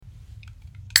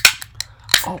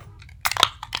Oh.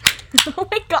 Oh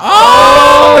my god.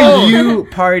 Oh, you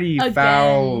party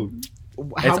foul.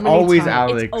 How It's many always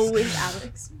times? Alex. It's always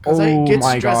Alex. Because I get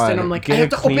my stressed and God. I'm like, Get I have a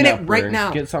to open it cleanup right first.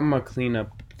 now. Get some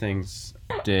cleanup things.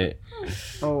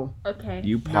 Oh, Okay.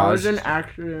 You that was paused. an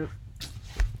accident.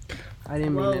 I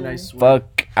didn't mean it, I Whoa. swear.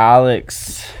 Fuck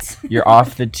Alex. You're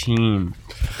off the team.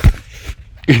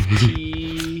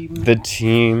 Team. The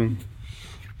team.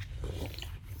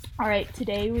 Alright,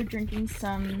 today we're drinking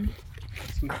some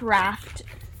craft,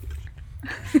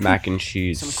 Mac and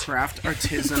cheese. Some craft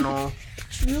artisanal.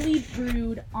 truly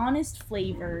brewed, honest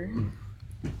flavor,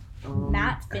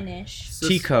 matte finish.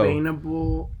 Tico.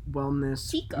 Sustainable wellness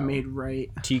Tico. made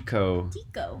right. Tico.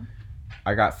 Tico.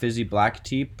 I got fizzy black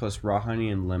tea plus raw honey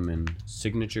and lemon.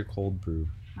 Signature cold brew.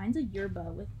 Mine's a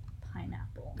yerba with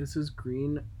pineapple. This is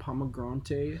green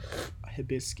pomegranate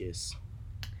hibiscus.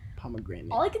 Pomegranate.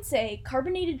 All I could say,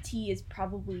 carbonated tea is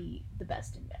probably the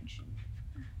best invention.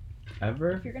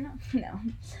 Ever? If you're gonna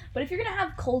but if you're gonna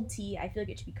have cold tea, I feel like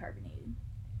it should be carbonated.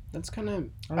 That's kind of.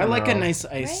 I I don't like a know. nice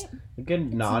ice. Right? A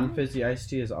good non-fizzy iced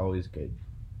tea is always good.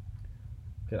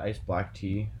 Good iced black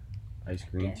tea,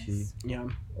 iced green Yes. tea, Yeah.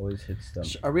 always hits them.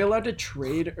 Are we allowed to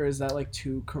trade, or is that like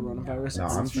too coronavirus? No, I'm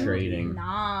sensitive? trading.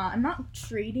 Nah, I'm not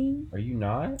trading. Are you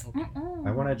not? Uh-uh.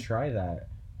 I want to try that.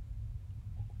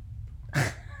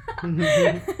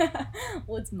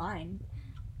 Well, it's mine.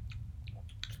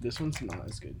 This one's not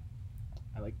as good.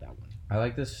 I like that one. I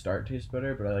like this start taste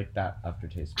better, but I like that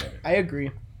aftertaste better. I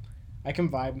agree. I can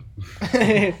vibe.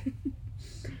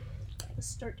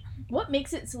 Start. What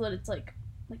makes it so that it's like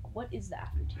what is the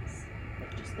aftertaste?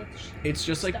 Like just the It's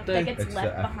just like stuff the that gets It's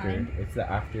left the after. behind. It's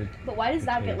the after. But why does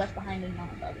that get taste. left behind and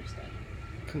not the other stuff?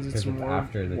 because 'Cause it's it's more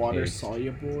after the water taste.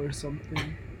 soluble or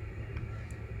something.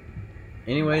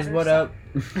 Anyways, Water what up?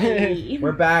 Hey.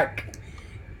 We're back.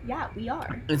 Yeah, we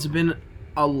are. It's been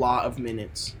a lot of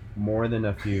minutes. More than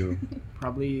a few.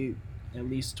 Probably at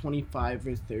least 25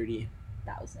 or 30.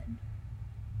 1,000.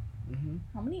 Mm-hmm.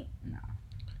 How many? No.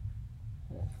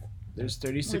 There's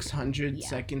 3,600 Yeah.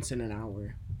 seconds in an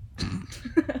hour.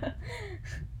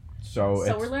 So,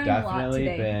 So we're it's learning a lot definitely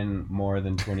today. been more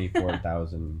than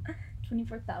 24,000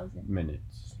 24,000.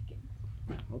 minutes.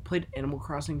 I played Animal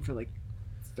Crossing for like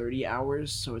 30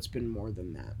 hours, so it's been more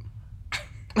than that.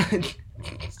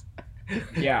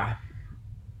 Yeah.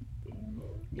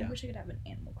 Yeah. I wish I could have an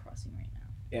Animal Crossing right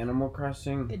now. Animal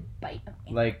Crossing. Good bite of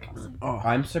Animal Like, Crossing. Oh,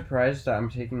 I'm surprised that I'm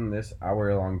taking this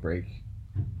hour-long break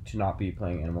to not be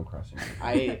playing Animal Crossing.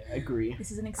 I agree.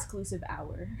 This is an exclusive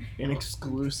hour. An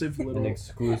exclusive little An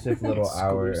exclusive little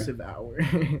hour. exclusive hour.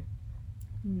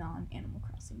 Non-Animal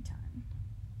Crossing time.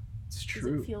 It's Does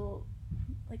true. it feel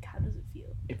like? How does it feel?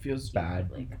 It feels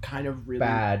Bad. Like, kind of really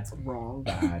Bad. wrong.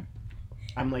 Bad.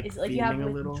 I'm like is it like you have feeling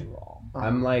a little. withdrawal?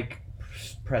 I'm like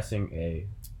pressing A.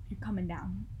 You're coming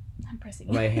down. I'm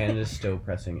pressing. My hand is still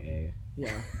pressing A.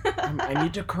 Yeah. I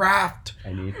need to craft.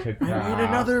 I need to I craft. need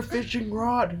another fishing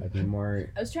rod. I need more.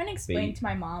 I was trying to explain Bait. to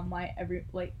my mom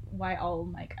why all of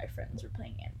my guy friends were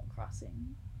playing Animal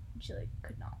Crossing. And she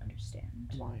could not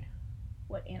understand Why?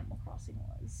 what Animal Crossing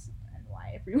was and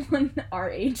why everyone our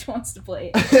age wants to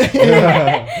play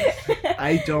it.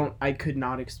 I could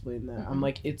not explain that. I'm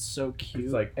like, it's so cute.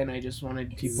 It's like and I just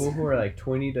wanted to. People who are like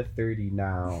 20 to 30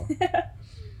 now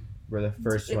were the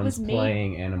first It ones was made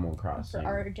playing Animal Crossing. for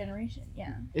our generation,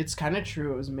 yeah. It's kind of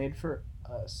true. It was made for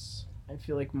us. I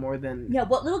feel like more than. Yeah,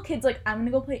 what little kids I'm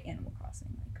gonna go play Animal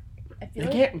Crossing? I feel They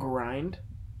like can't grind.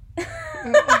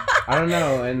 I don't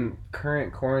know. In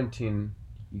current quarantine,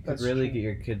 you could That's really true. get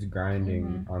your kids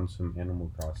grinding on some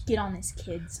Animal Crossing. get on this,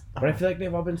 kids. But I feel like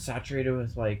they've all been saturated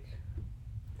with like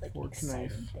Fork exciting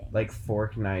knife. things.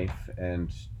 fork knife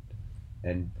and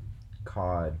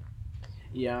COD.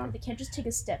 Yeah. They can't just take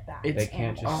a step back. It's- They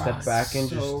can't Animal just step back and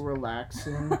so just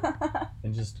relaxing.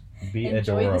 and just be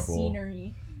Enjoy adorable. the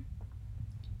scenery.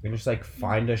 And just like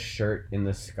find a shirt in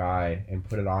the sky and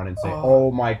put it on and say, Oh.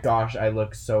 "Oh my gosh, I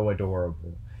look so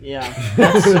adorable." Yeah,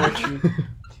 that's so true.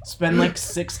 Spend like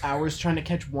 6 hours trying to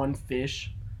catch one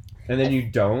fish, And then you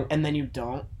don't, and then you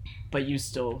don't, but you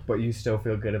still. but you still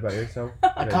feel good about yourself.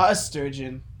 I caught a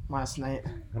sturgeon last night.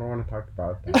 I don't want to talk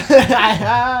about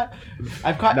that.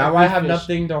 I've caught. Now every I have fish.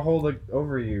 nothing to hold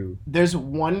over you. There's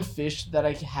one fish that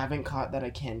I haven't caught that I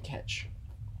can catch,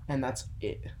 and that's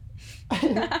it.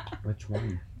 Which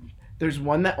one? There's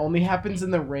one that only happens in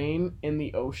the rain in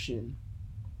the ocean,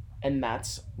 and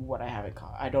that's what I haven't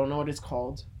caught. I don't know what it's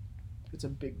called. It's a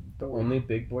big. The only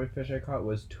big boy fish I caught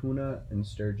was tuna and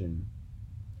sturgeon.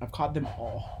 I've caught them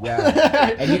all.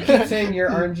 Yeah. And you keep saying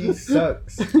your RNG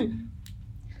sucks.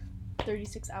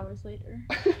 36 hours later.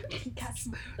 Catch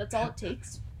them. That's all it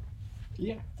takes.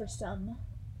 Yeah. For some.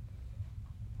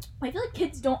 I feel like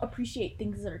kids don't appreciate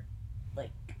things that are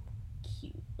like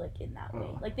cute, like in that way.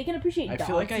 Oh. Like they can appreciate I dogs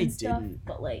feel like I and stuff, didn't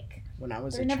but like When I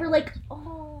was they're a never child. like,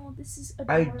 oh, this is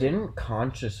I adorable. didn't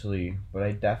consciously, but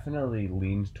I definitely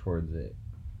leaned towards it.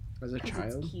 As a 'Cause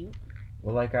child. it's cute,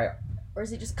 Well, like or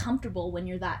is it just comfortable when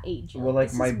you're that age? You're well, like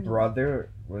this my is me. brother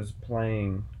was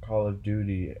playing Call of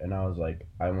Duty, and I was like,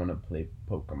 I want to play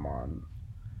Pokemon.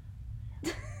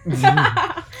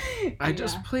 I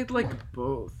just played like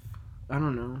both. I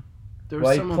don't know. There was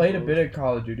Well, I some of played a both. bit of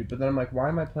Call of Duty, but then I'm like, why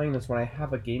am I playing this when I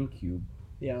have a GameCube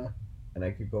Yeah, and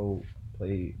I could go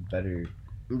play better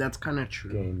that's kind of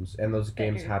true. games, and those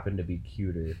games Better. happen to be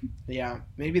cuter. Yeah,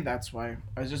 maybe that's why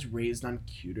I was just raised on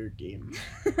cuter games.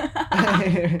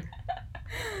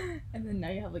 And then now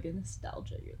you have like a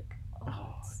nostalgia. You're like, oh,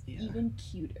 Oh, it's yeah. even I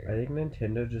cuter. think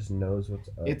Nintendo just knows what's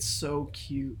up. It's so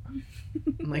cute.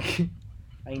 Like,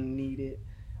 I need it.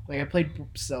 Like, I played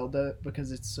Zelda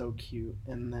because it's so cute,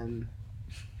 and then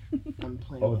I'm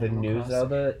playing. oh, the Animal new Crossing.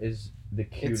 Zelda is the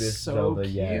It's cutest so Zelda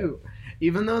cute. yet.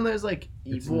 Even though there's like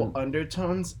It's evil n-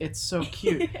 undertones, it's so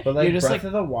cute. But like You're just Breath like-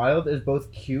 of the Wild is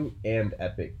both cute and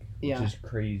epic, which Yeah, is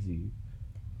crazy.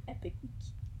 Epic.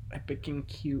 epic and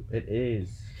cute. It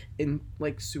is. In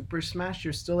like Super Smash,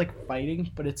 you're still like fighting,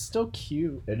 but it's still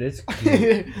cute. It is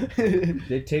cute.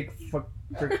 They take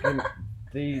freaking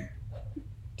they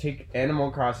take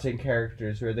Animal Crossing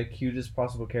characters who are the cutest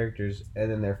possible characters, and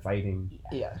then they're fighting.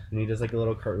 Yeah, And he does like a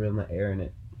little cartwheel in the air, and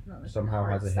it No, there's Somehow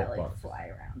has a hearts that, hitbox. like, fly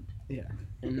around.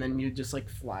 and then you just like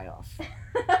fly off.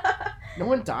 No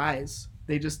one dies.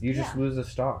 They just you just Yeah. lose a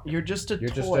stock. you're just a You're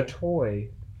toy. just a toy,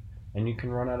 and you can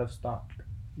run out of stock.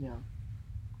 Yeah,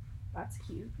 That's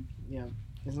cute.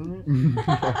 isn't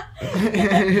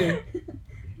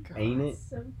Ain't it? it?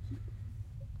 So cute.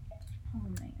 Oh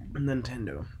man.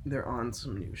 Nintendo, they're on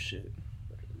some new shit.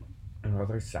 And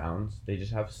other sounds, they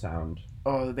just have sound.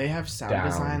 Oh, they have sound Down.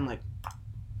 design like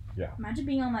Imagine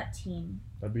being on that team.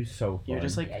 That'd be so fun. you're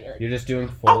just like. Yeah, you're like. You're just doing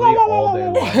Foley all day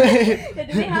long. Yeah,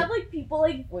 do they have like people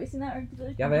like voicing that? Or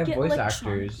do Yeah, they have get voice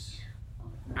electronic? actors.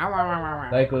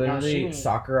 Like Like literally,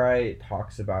 Sakurai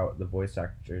talks about the voice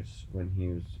actors when he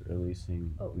was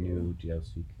releasing Oh, new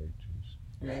DLC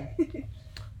characters.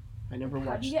 I never How do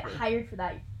watched. you get it. hired for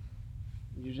that?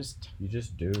 You just. You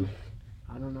just do.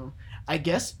 I don't know. I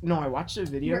guess no. I watched a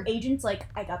video Your agent's like,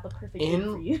 I got the perfect gig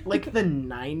for you. in like the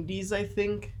 90s. I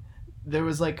think there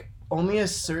was like only a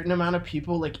certain amount of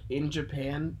people like in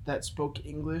Japan that spoke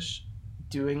English,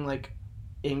 doing like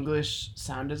English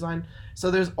sound design.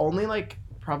 So there's only like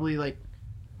probably like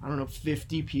I don't know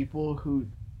 50 people who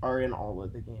are in all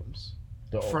of the games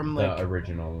From, the like-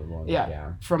 original one. Yeah.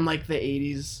 Yeah. from like the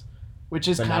 80s, which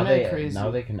is But now kind they of crazy. now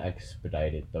they can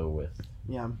expedite it though with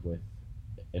Yeah,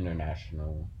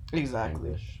 international exactly.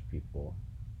 English people.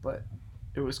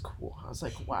 It was cool. I was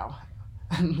like, wow.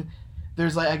 And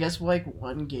there's like I guess like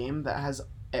one game that has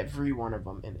every one of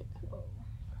them in it.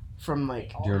 From like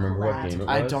They all Do you remember what collab. game it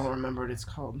I was? don't remember what it's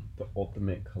called The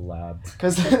ultimate collab.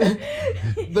 because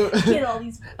Get all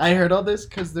these. I heard all this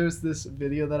because there's this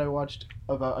video that I watched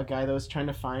about a guy that was trying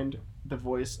to find the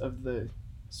voice of the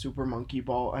Super Monkey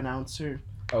Ball announcer.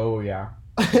 Oh yeah,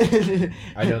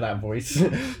 I know that voice.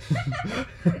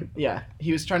 Yeah,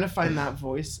 he was trying to find that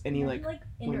voice, and he Imagine, like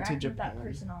interact with Japan. that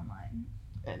person online.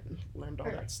 and learned all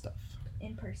Or, that like, stuff.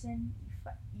 In person,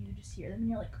 you just hear them and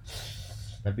you're like,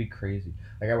 That'd be crazy.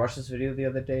 Like I watched this video the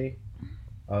other day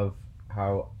of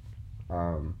how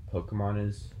Pokemon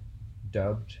is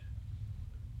dubbed,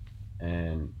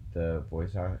 and the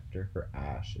voice actor for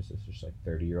Ash is this just like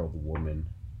 30-year-old woman.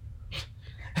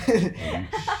 And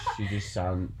she just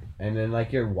sound, and then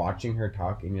like you're watching her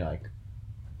talk and you're like,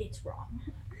 it's wrong.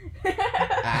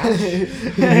 Ash.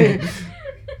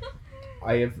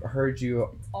 I have heard you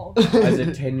It's all as wrong. a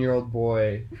 10-year-old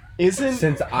boy Isn't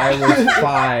since I was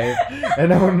 5,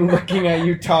 and I'm looking at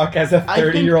you talk as a I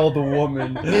think- 30-year-old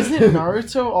woman. isn't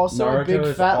Naruto also a Naruto big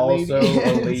is fat also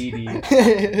lady? a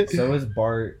lady. So is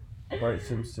Bart. Bart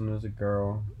Simpson was a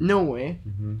girl. No way.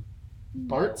 Mm-hmm.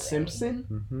 Bart No way. Simpson?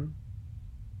 Mm-hmm.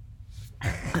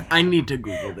 I need to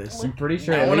Google this. I'm pretty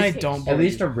sure Now at when I least, don't at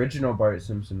least original Bart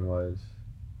Simpson was.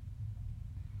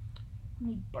 How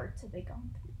many Barts have they gone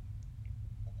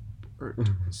through?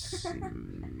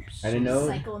 I didn't know.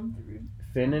 Cycling through.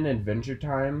 Finn in Adventure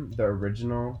Time, the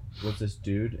original was this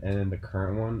dude, and then the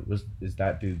current one is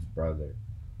that dude's brother.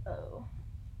 Oh.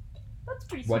 That's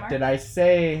pretty What smart. did I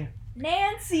say?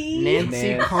 Nancy! Nancy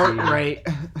Nancy. Cartwright.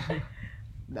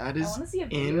 That I is want to see a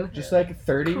video in- of her. Just like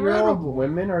 30-year-old Incredible.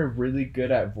 women are really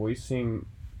good at voicing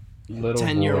little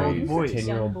 10-year-old boys.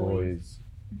 10-year-old Young boys.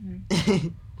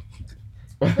 Mhm.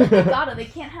 But they gotta. They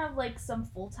can't have like some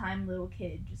full-time little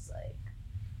kid just like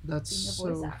That's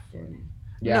being a voice so actor. funny.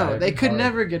 Yeah, No, it'd they be could hard.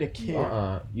 never get a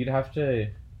kid. You'd have to,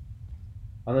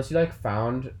 unless you like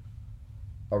found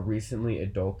a recently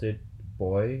adulted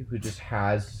boy who just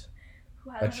has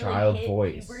Who hasn't child hit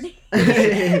voice. puberty.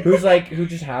 who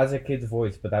just has a kid's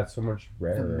voice, but that's so much The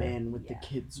rarer. man with Yeah. the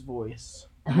kid's voice.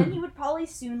 And then he would probably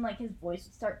soon, like, his voice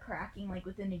would start cracking, like,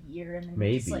 within a year, and then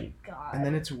Maybe. just, like, God. And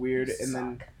then it's weird, you and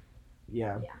then suck.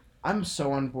 yeah. Yeah. I'm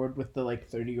so on board with the like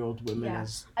 30-year-old women Yeah.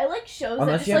 as I like shows Unless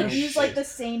that just, you like, have a use, shit. like, the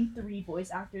same 3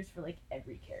 voice actors for, like,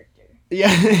 every character. I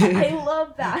yeah.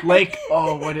 love that. Like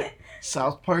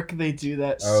South Park, they do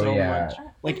that Oh, so yeah. much.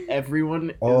 Like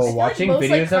everyone Oh, is like watching most,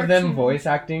 like, videos of them cartoons- voice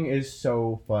acting is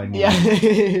so funny. yeah. I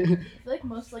feel like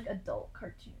most, like, adult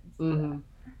cartoons. do hmm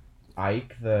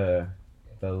Ike, the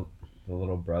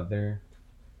little brother,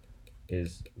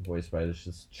 is voiced by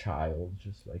this child,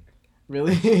 just like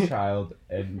Really? child,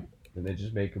 and they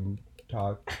just make him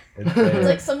talk. And that. It's say-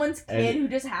 like someone's kid And- who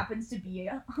just happens to be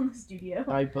on the studio.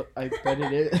 I bet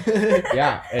it is.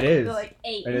 yeah, it is. They're like,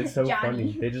 hey, And it's so Johnny.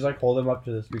 funny. They just like hold him up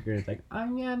to the speaker and it's like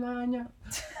Anya Nanya.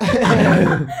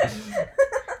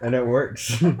 And it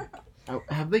works. Oh,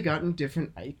 have they gotten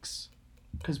different Ikes?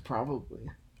 Because probably.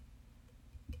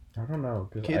 I don't know,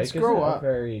 because Kids Ike grow isn't up. a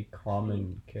very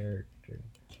common character.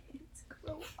 Kids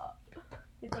grow up.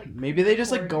 It's like Maybe they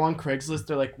just like record- go on Craigslist.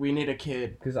 They're like, we need a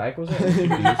kid. Because Ike was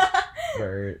introduced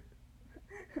for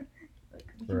Like,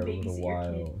 we a can babysit little your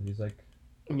kid. while. He's like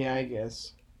Yeah, I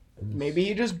guess. in this- Maybe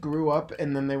he just grew up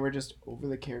and then they were just over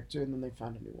the character and then they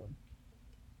found a new one.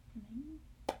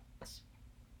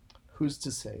 Who's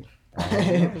to say?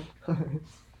 I don't know.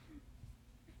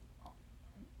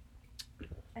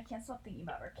 I can't stop thinking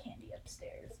about our candy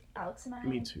upstairs. Alex and I,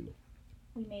 Me too.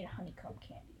 we made honeycomb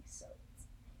candy, so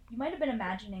you might have been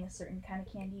imagining a certain kind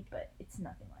of candy, but it's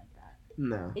nothing like that.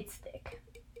 No. It's thick.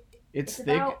 It's It's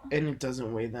thick about- and it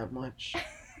doesn't weigh that much.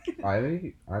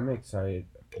 I'm excited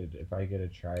if I get to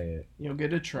try it. You'll get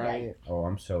to try Yeah. it. Oh,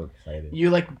 I'm so excited. You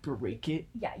like break it.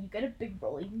 Yeah, you get a big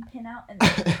rolling pin out and then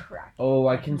crack it. Oh,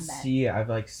 I like can meth. see it. I've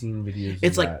like seen videos.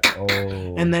 It's of like- that.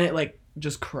 Oh, And then it like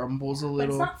just crumbles a But it's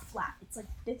little. not flat. It's like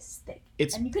this thick.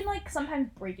 It's And you can like sometimes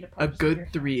break it apart. a just with your good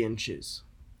hand. 3 inches.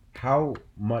 how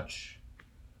much?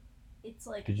 It's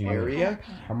like Could you one area? kind of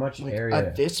pan. How much Like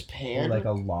area? this Oh, pan. like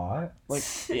a lot. like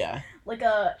yeah. like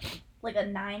a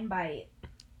 9 by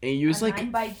And you use a like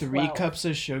 9 by 3 12. cups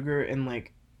of sugar and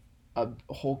like a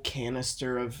whole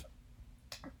canister of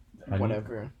Honey?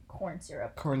 whatever corn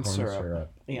syrup. corn Corn syrup.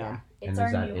 syrup. Yeah. It's And our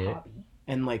is that new it? hobby.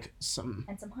 And like some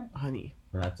And some honey. honey.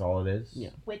 And that's all it is. Yeah.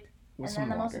 With With and some then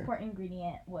the most water. important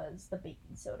ingredient was the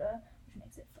baking soda, which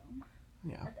makes it foam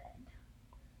Yeah. at the end.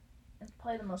 It's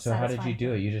probably the most So how did you satisfying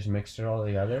do it? thing. You just mixed it all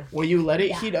together, Well, you let it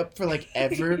Yeah. heat up for like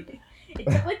ever. It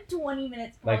took like 20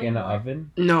 minutes. like probably in the more.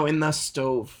 oven. No, in the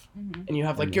stove. Mhm. And you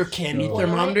have In like the your candy stove.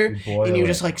 thermometer You boil and you it.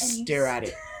 just like And you stare at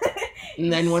it. You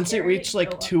And then once it stare at reached go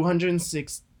like up.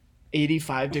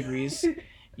 285 degrees,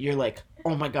 you're like,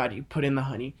 oh my god, you put in the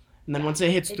honey. And then once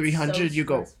it hits It's 300, so you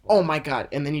go, stressful. oh my god.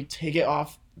 And then you take it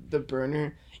off the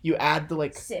burner. You add the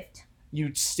like, Sift.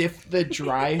 you sift the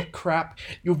dry crap.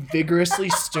 You vigorously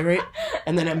stir it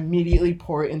and then immediately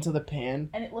pour it into the pan.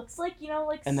 And it looks like,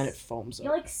 like And then it foams you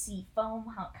know, up. like sea foam,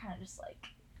 how it kind of just like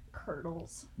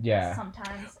curdles Yeah.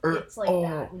 sometimes. Or- It's like oh,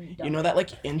 that when you dump You know it. that like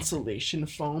insulation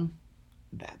foam?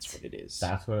 That's what it is.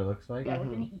 That's what it looks like. Yeah, we're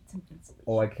Mhm. gonna eat some insulation.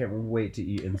 Oh, I can't wait to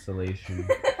eat insulation.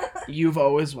 You've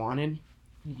always wanted.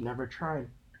 You've never tried.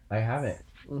 I haven't.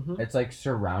 Mm-hmm. It's like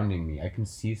surrounding me. I can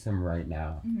see some right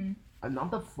now. hmm Not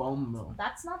the foam though.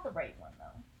 That's not the right one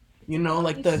though. You know,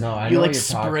 like the No, I you know like what you're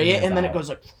spray talking it and then it about. goes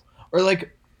like, or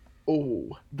like,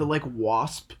 oh, the like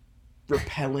wasp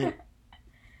repellent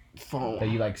foam, That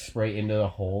you like spray into the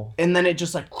hole. and then it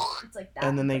just like, It's like that.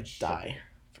 and then they but sugar. die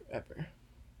forever.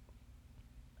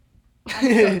 I'm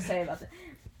so excited about this.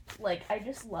 Like, I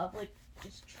just love like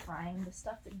just trying the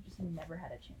stuff that you just never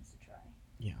had a chance to try.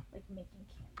 Yeah. Like making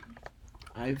candy.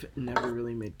 I've never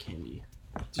really made candy.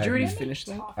 Did I've you already never- finish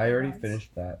that? I already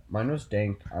finished that. Mine was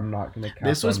dank. I'm not gonna count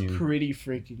This was on you. pretty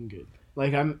freaking good.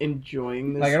 Like I'm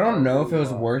enjoying this. Like I don't know a if it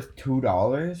was lot. worth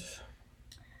 $2.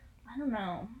 I don't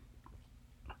know.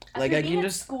 Like, After I being can at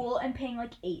just- school and paying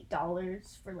like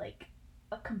 $8 for like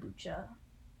a kombucha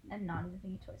and not even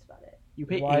thinking twice about it. You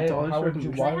pay Why- $8 how for would you-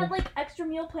 kombucha? Because I Why had like extra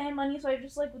meal plan money, so I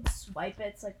just like would swipe it.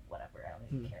 It's like whatever. I don't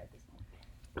even Hmm. care at this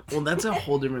point. Well, that's a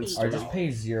whole different I story. just pay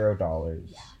 $0.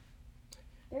 Yeah.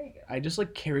 There you go. I just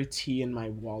like carry tea in my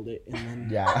wallet and then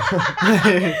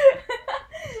Yeah.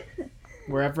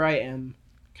 wherever I am.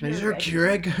 Can I use your You're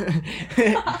Keurig?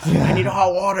 I need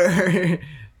hot water.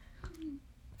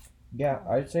 Yeah,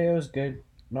 I'd say it was good.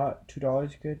 not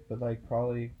 $2 good, but like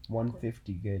probably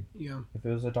 $1.50 good. Yeah, If it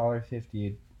was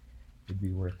 $1.50, it'd be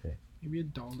worth it. maybe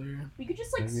 $1. We could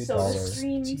just like Maybe soda $1.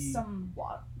 stream Tea. some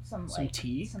Some like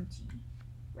tea? some tea,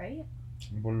 right?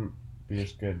 It wouldn't be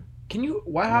as good. Can you?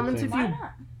 What I happens if think- Why you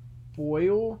not?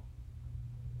 boil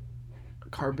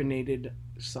carbonated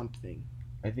something?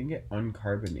 I think it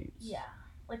uncarbonates. Yeah,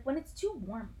 like when it's too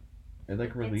warm. It like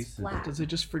It's releases flat. it. Does it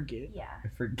just forget? Yeah.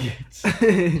 It forgets.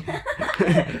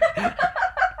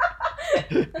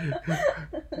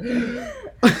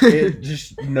 It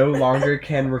just no longer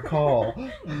can recall.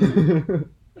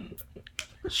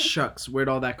 Shucks, where'd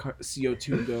all that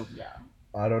CO2 go? Yeah.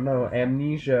 I don't know.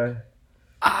 Amnesia.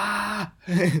 Ah!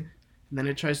 And then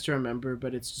it tries to remember,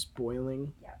 but it's just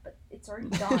boiling. Yeah, but it's already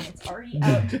gone. It's already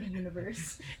out into the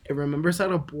universe. It remembers how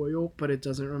to boil, but it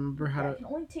doesn't remember how Yeah, to. it can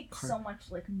only take so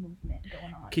much like movement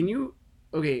going on. Can you?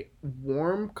 Okay,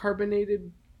 warm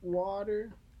carbonated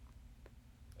water.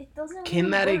 It doesn't. Can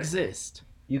really that work. exist?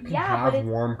 You can Yeah, have but it-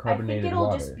 warm I think carbonated it'll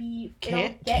water. just be. Can-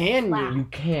 It'll get can you? flat. You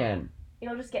can.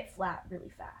 It'll just get flat really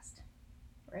fast,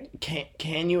 right?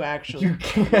 Can you actually? You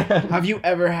can. Have you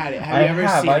ever had it? Have I you ever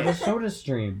have. seen I it? have a soda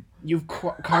stream. You've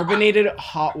carbonated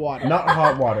hot water. Not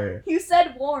hot water. You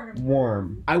said warm.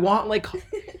 Warm. I want like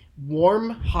warm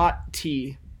hot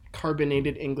tea,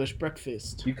 carbonated English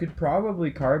breakfast. You could probably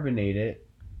carbonate it,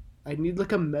 I need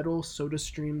like a metal soda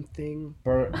stream thing.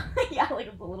 but Yeah,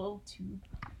 like a little tube.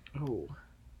 Oh,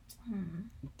 Hmm.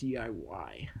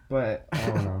 DIY. I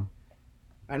don't know.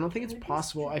 I don't think it's It would be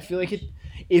possible. I feel like it.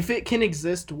 If it can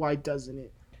exist, why doesn't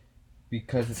it?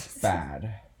 Because it's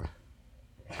bad.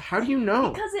 How do you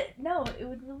know? Because it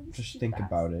would really. Just think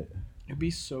about it. It'd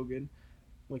be so good,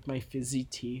 like my fizzy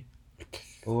tea.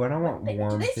 Oh, I don't want Do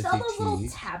warm they fizzy sell those little tea.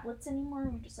 tablets anymore?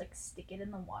 We just like stick it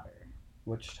in the water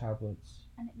Which tablets?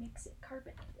 and it makes it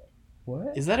carbonated.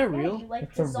 What? Is that a Yeah, real? you like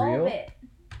That's a dissolve real? it.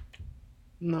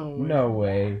 No. Way. No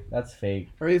way. That's fake.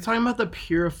 Are you talking about the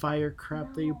purifier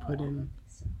crap that you No, put I in? don't think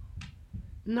so.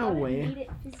 No Thought it way. made it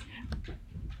fizzy.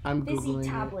 I'm Fizzy googling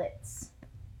tablets.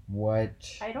 What?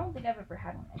 I don't think I've ever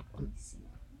had one. Let me see.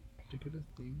 it. Look at a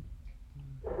thing.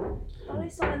 I thought I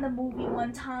saw it in the movie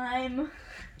one time.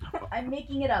 I'm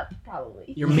making it up,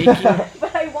 probably. You're making.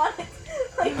 But I want it.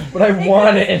 Like, But I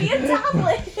want it. Be a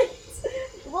tablet.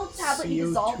 The little tablet, you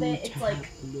dissolve CO2 it. It's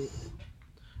like tablet.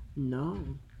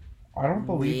 No. I don't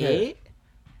believe it. Wait,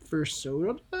 for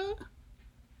soda?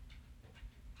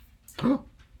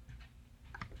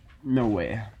 No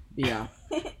way. Yeah,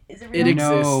 is it it real?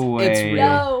 No exists. It's way.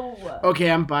 real. No.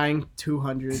 Okay, I'm buying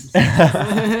 200.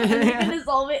 And you can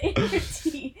dissolve it in your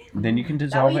tea. Then you can way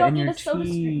dissolve you it don't in need your a soda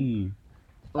tea.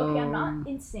 Okay, I'm not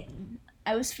insane.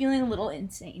 I was feeling a little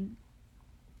insane.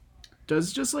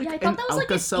 Does just like Yeah, I an thought that was like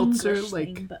an Alka-Seltzer English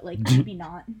like thing, but like maybe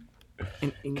not.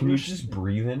 an English? Can you just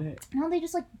breathe in it? No, they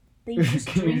just Can you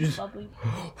drink just- bubbly.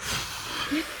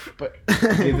 But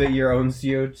Give it your own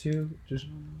CO2? Just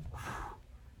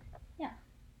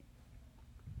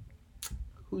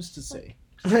who's to say?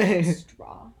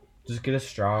 Straw. just get a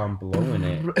straw and blow in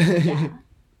it. Yeah.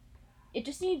 It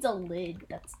just needs a lid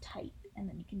that's tight, and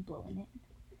then you can blow in it.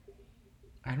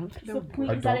 I don't think The that would point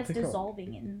work. is that don't it's think I'll-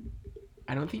 dissolving in.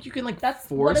 I don't think you can like That's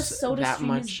what a force soda that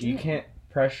stream is much. You can't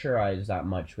pressurize that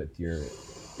much with your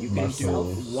You can do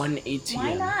muscles. one ATM.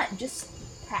 Why not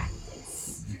just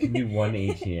practice? You can do one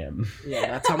ATM. Yeah,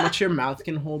 that's how much your mouth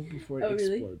can hold before it Oh,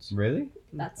 really? explodes. Really?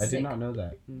 That's I sick. did not know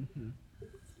that. Mm-hmm.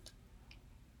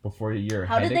 Before your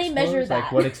How head did they explodes? measure Like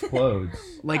that? what explodes?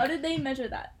 Like How did they measure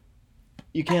that?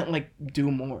 you can't like do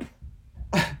more.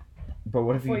 But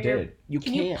what if you For your- did? You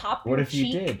Can can't. you pop What your if you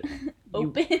cheek did?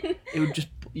 open? It would just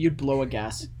you'd blow a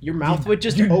gas. Your mouth would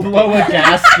just You'd open. blow a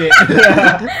gasket.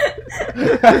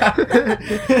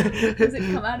 Does it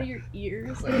come out of your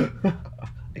ears? Like,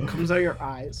 It comes out your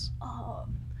eyes. oh,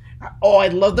 Oh, I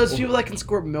love those people that can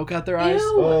squirt milk out their eyes.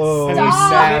 ew, Oh,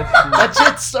 stop. nasty. That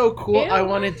shit's so cool. Ew. I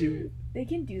want to do it. They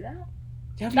can do that?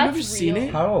 Have you That's ever seen real.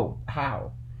 it?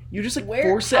 How? You just like Where-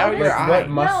 force it how out does- your Like, eye. what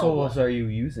muscles are you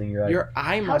using? You're like, Your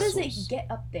eye How muscles. does it get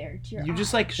up there to your You eye?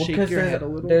 just like well, shake 'cause your head a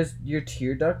little. there's your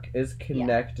tear duct is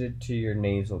connected to your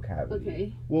nasal cavity.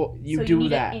 Okay. Well, you so do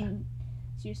need that. It in,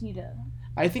 so you just need to.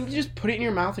 I think you just put it in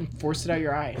your mouth and force it out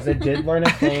your eye. Because I did learn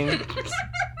a thing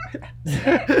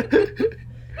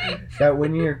that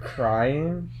when you're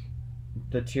crying,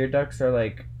 the tear ducts are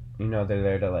like, they're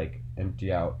there to like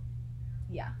empty out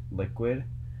Yeah. liquid.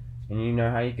 And you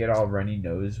know how you get all runny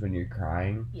nose when you're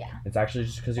crying? Yeah. It's actually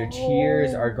just because your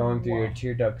tears are going through your Oh.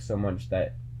 tear duct so much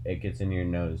that it gets in your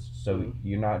nose. So Mm.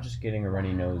 you're not just getting a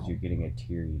runny nose, Wow. you're getting a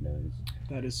teary nose.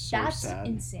 That is so That's sad.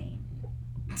 insane.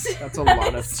 That's a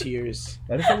lot of tears.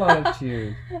 That is a lot of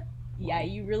tears. Yeah,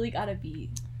 you really gotta be.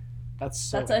 That's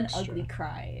so That's an extra. ugly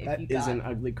cry. If That you is got an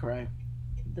ugly cry.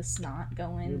 the snot You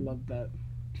going. love that.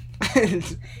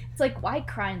 It's like, why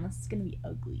cry unless it's gonna be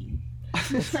ugly?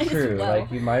 Might as True. well.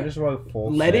 Like you might as well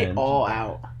full Let it send. all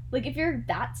out. Like, if you're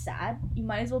that sad, you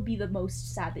might as well be the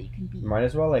most sad that you can be. You might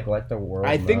as well like let the world.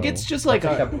 I think know. it's just like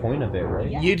That's a. the point of it, right?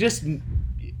 Yeah. You just.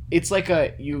 It's like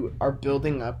you are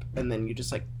building up, and then you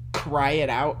just like cry it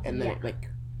out, and then Yeah. it, like,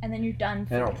 And then you're done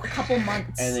for And- like, a couple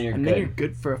months. And then you're and good. then you're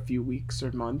good for a few weeks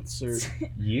or months or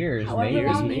Years, However maybe.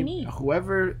 long you maybe need.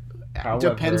 whoever. However-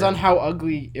 Depends on how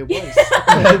ugly it was.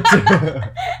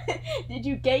 Did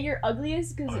you get your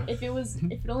ugliest? Because if it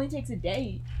only takes a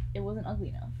day, it wasn't ugly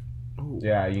enough. Ooh.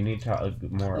 Yeah, you need to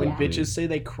more. When Yeah. bitches say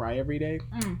they cry every day,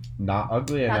 not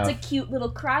ugly That's enough. a cute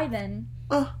little cry then.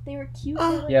 They were cute. Uh.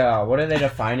 they were like- Yeah, what are they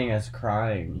defining as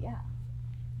crying? Yeah.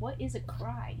 What is a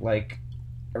cry? Like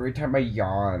every time I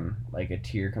yawn, like a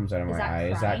tear comes out of Is my that eye.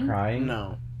 Is that crying? crying?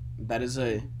 no, that is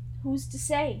Who's to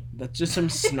say? that's just some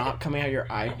snot coming out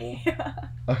your eye hole.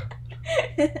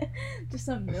 Just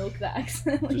some milk that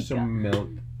accidentally Just some milk.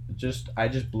 I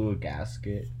just blew a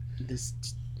gasket. This,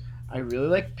 I really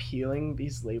like peeling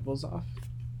these labels off.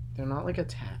 They're not like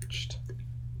attached.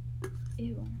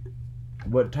 Ew.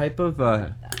 What type of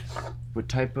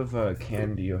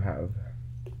can do you have?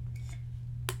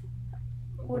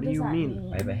 What do does you that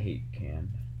mean? I have a hate can.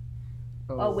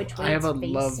 Oh, which way I have it's a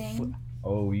love. facing?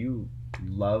 Oh, you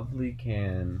lovely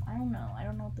can. I don't know. I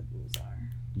don't know what the rules are.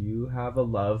 You have a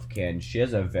love can. She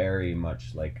has a very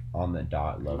much like on the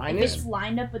dot love Mine can. If it's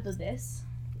lined up with the this,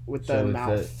 with the So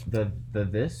mouth. the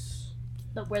this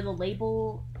where the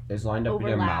label. is lined up with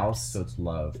your mouth, Overlaps. so it's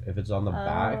love. If it's on the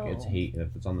back, it's Oh. hate. And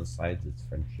if it's on the sides, it's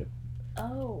friendship.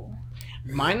 Oh.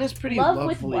 Mine is pretty Love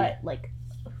lovely. with what? Like,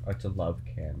 Oh, it's a love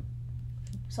can.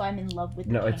 so I'm in love with.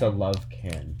 No, the it's a can. love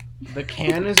can. The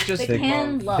can is just The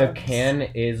can love. The loves. can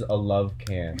is a love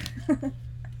can.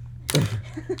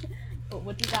 But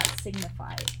what does that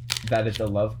signify? That is a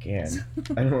love can.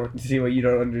 I don't see what you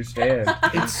don't understand.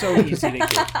 It's so easy to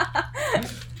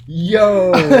get.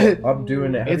 Yo, I'm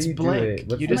doing it. How It's do you blank. do it?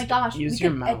 What's You Oh just my gosh, use we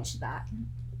your could mouth. etch that.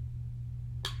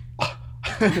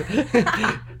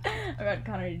 Oh my god,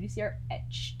 Connor, did you see our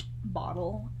etched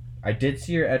bottle? I did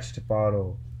see your etched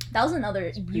bottle. That was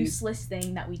another pretty- useless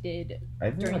thing that we did I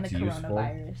think during the that's useful.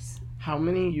 coronavirus. How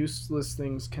many useless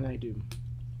things can I do?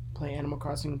 Play Animal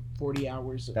Crossing 40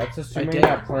 hours. That's assuming did.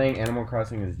 that playing Animal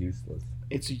Crossing is useless.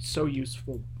 It's so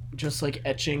useful. Just like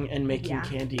etching and making Yeah.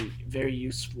 candy. Very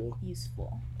useful.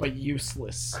 Useful. But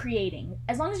useless. Creating.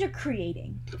 As long as you're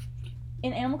creating.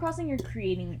 In Animal Crossing, you're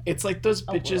creating. It's like those A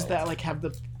bitches world. that like have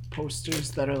the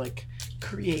posters that are like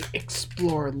create,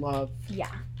 explore, love. Yeah.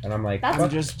 And I'm like, That's- I'm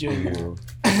fuck just doing it. you.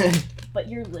 But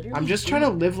you're literally. I'm just trying to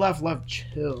live, laugh, love,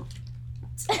 chill.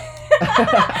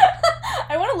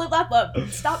 I want to live, laugh,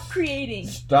 love. Stop creating.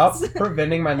 Stop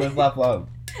preventing my live, laugh, love.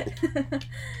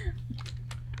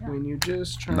 When you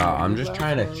just try. No, I'm just laugh,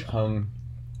 trying to love. chung.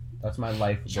 That's my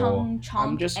life goal. Chung, chomp,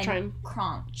 I'm just and trying-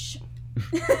 crunch.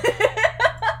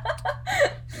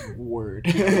 Word.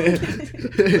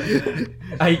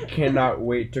 I cannot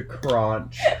wait to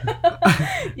crunch.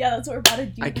 Yeah, that's what we're about to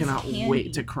do. I with cannot candy.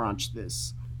 wait to crunch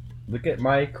this. Look at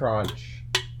my crunch.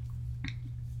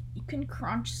 You can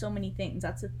crunch so many things.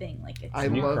 That's the thing. Like it's. I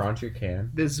Can you love- crunch your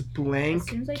can? This as blank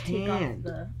soon as I take off can.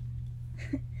 the.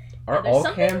 Are there's all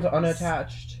something- cans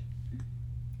unattached?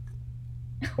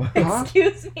 Huh?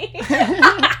 Excuse me.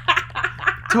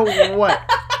 To what?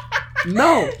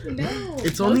 No. No.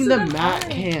 It's most only of the them matte aren't.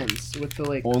 cans with the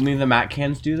like. Only the matte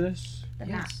cans do this? The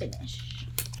Yes. matte finish.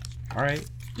 Alright.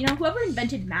 You know, whoever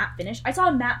invented matte finish. I saw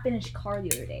a matte finish car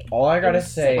the other day. All I gotta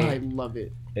was say I love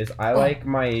it. is I like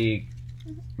my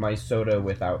soda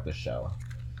without the shell.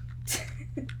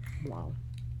 Wow.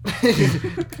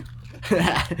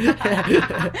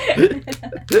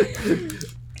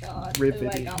 God.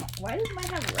 Riveting. Oh my God. Why does mine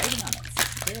have writing on it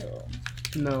still?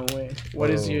 No way. What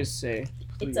does Oh. yours say?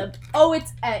 It's a. Oh,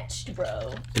 it's etched,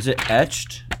 bro. Is it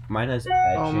etched? Mine has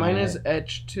etching. Oh, mine in is it.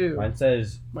 etched too. Mine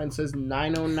says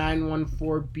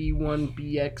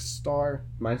 90914B1BX star.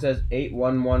 mine says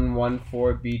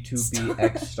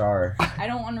 81114B2BX star. I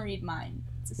don't want to read mine.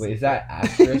 It's a Wait, is secret. that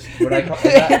asterisk? What I call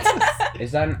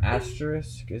is that an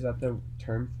asterisk? Is that the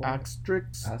term for it?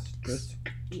 Asterisk. Asterisk?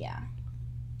 Yeah.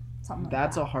 Something like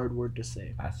That's that. a hard word to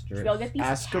say. Asterisk. Should we all get these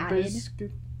tatted? Ascopus.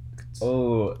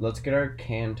 Oh, let's get our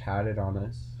can tatted on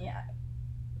us. Yeah.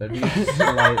 That'd be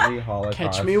slightly Holocaust.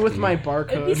 Catch me with my It'd be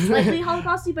barcode. slightly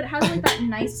Holocausty, but it has like that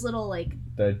nice little like.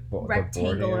 the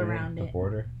rectangle border, around the it.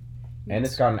 border, and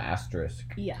it's got an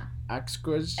asterisk. Yeah.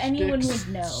 Axcos. Anyone would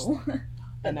know.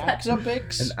 An That's-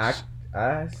 Axopix.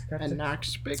 And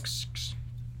Knox.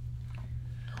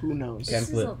 Who knows? Can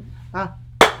flip.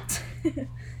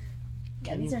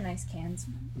 Yeah, these are nice cans.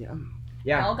 Yeah.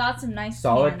 Yeah. All got some nice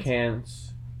Solid cans.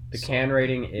 cans. The can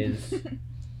rating is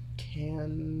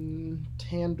Can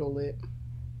handle it.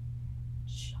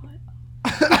 Shut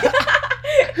up.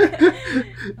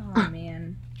 Oh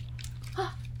man.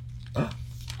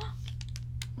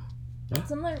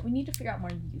 We need to figure out more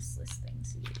useless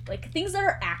things to do. Like things that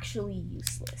are actually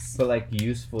useless. but like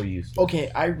useful. Okay,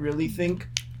 I really think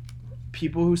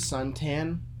people who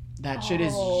suntan, that shit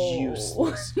is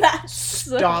useless. That's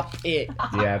so- Stop it.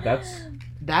 Yeah,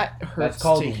 That hurts. that's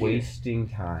called to hear. wasting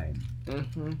time.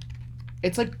 Mm-hmm.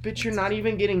 It's like, bitch, you're not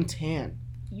even getting tan.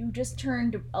 You just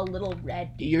turned a little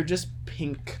red. You're just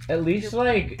pink. At least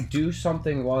like do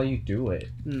something while you do it.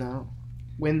 No.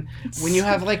 When you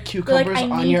have like They're cucumbers like, I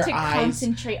on need your to eyes.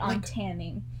 concentrate on like-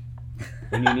 tanning.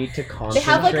 When you need to They concentrate.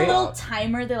 have like a little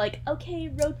timer. They're like,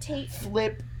 okay, rotate.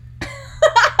 Flip.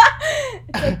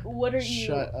 It's like, what are you?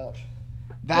 Shut up.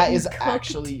 That Getting is cooked.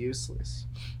 actually useless.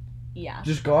 Yeah.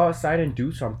 Just go outside and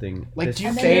do something. Like, the do you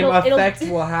And then same it'll- effect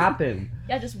will happen.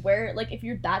 Yeah, just wear like if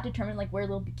you're that determined, like wear a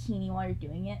little bikini while you're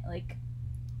doing it. Like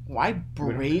Why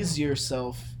braise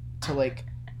yourself to like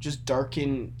just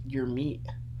darken your meat?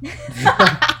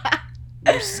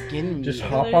 Your skin meat. Just Yeah.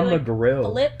 hop on the Like, grill.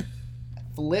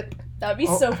 Flip. That'd be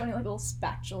Oh. so funny, like a little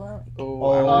spatula. Like, Oh,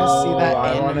 I want to see that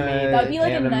I wanna animated. that'd be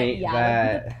like animate that'd be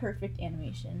that. the perfect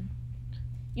animation.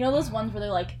 You know those ones where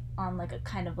they're like on like a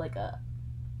kind of like a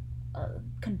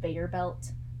conveyor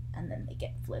belt, and then they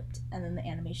get flipped, and then the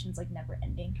animation's like never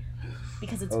ending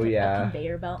because it's Oh, a yeah.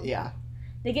 conveyor belt. Yeah.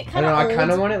 They get I kind don't of know, old. I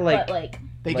kind of want it like but, like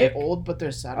They Like, get old, but they're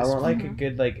I satisfying. want like a Mhm.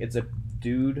 good like it's a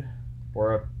dude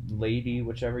or a lady,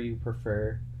 whichever you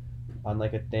prefer, on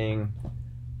like a thing,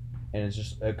 and it's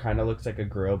just it kind of looks like a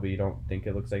grill, but you don't think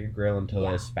it looks like a grill until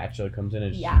Yeah. a spatula comes in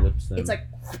and just Yeah. flips them. it's like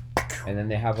and then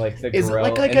they have like the Is it grill,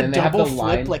 like and a then they have double the flip,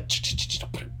 line. like,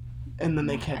 and then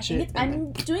they catch I think it? it's,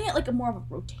 I'm doing it like a more of a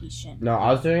rotation. No,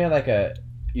 I was doing it like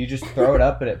you just throw it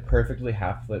up and it perfectly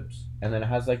half flips, and then it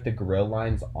has like the grill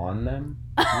lines on them.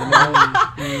 You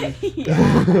know?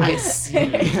 Yeah. I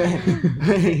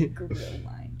see. Grill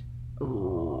lined. Oh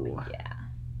Ooh. yeah.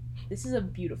 This is a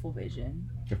beautiful vision.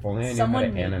 If only I knew Someone how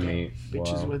to make it. animate.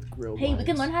 Bitches well. with grill Hey, we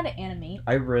can lines. learn how to animate.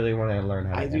 I really want to learn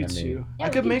how to I do animate. too. Yeah, I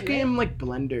we could can make do it it. in like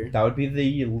Blender, That would be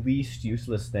the least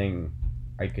useless thing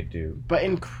I could do. but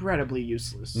incredibly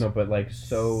useless. No, but like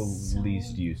so So-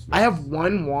 least useless. I have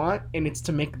one want, and it's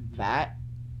to make that,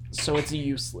 so it's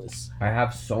useless. I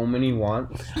have so many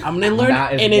wants. I'm gonna learn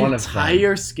That is an one of them.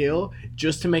 entire skill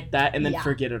just to make that, and then Yeah.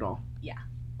 forget it all.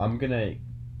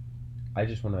 I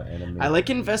just want to animate. I like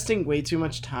investing way too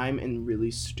much time in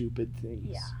really stupid things.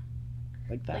 Yeah.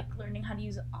 Like that. Like learning how to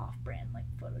use off-brand like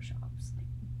Photoshops.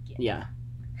 Like, Yeah.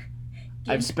 GIMP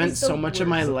I've spent is the so much of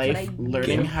my worst, but life I use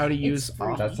learning it. how to It's use free.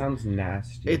 off. That sounds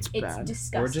nasty. It's It's bad. or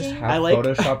disgusting. just I have like-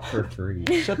 Photoshop for free.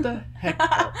 Shut the heck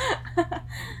up.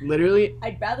 Literally,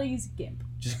 I'd rather use GIMP.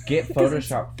 Just get 'Cause it's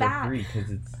Photoshop for bad. free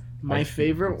because it's my like,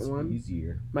 favorite it's one.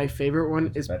 easier. My favorite one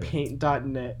It's is better.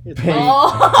 Paint.net. It's Paint.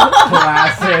 Oh.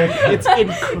 Classic. It's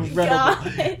incredible.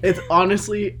 God. It's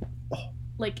honestly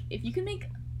Like if you can make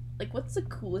like what's the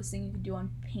coolest thing you can do on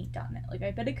paint.net? Like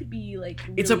I bet it could be like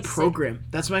it's a really sick. program.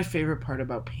 That's my favorite part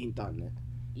about Paint.net.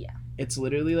 Yeah. It's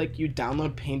literally like you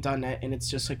download Paint.net and it's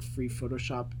just like free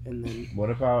Photoshop and then What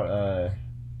about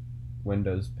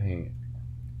Windows Paint?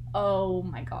 Oh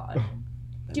my god.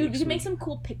 that Dude, we makes can me- make some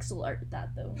cool pixel art with that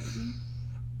though. maybe.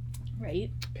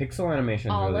 Right? Pixel animation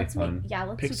is Oh, really let's fun. make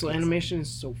let's do pixel animation is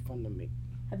so fun to make.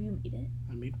 Have you made it?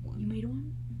 I made You one. made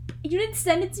one? You didn't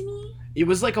send it to me? It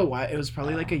was like a while. It was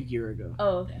probably like a year ago.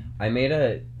 Oh, okay. I made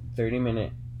a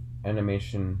 30-minute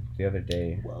animation the other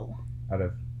day Whoa. out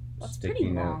of That's sticky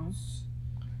pretty long. notes.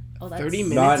 Oh, that's 30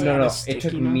 minutes Not, out no. of It sticky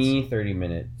took notes? me 30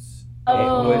 minutes.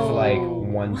 Oh. It was like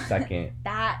 1 second.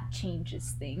 That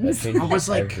changes That things. changed I was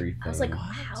like- everything. I was like, What?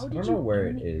 how I did don't you know where it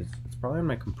animate- is. It's probably on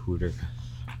my computer.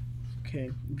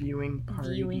 Okay, viewing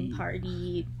party. Viewing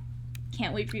party.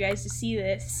 Can't wait for you guys to see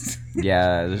this.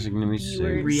 Yeah, this is gonna be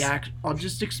Viewers. React. I'll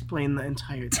just explain the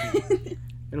entire thing.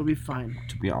 It'll be fine.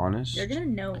 To be honest, You're gonna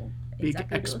know. Big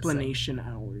exactly what it looks like. explanation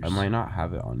hours. I might not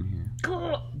have it on here.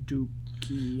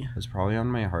 Dookie. It's probably on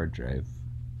my hard drive.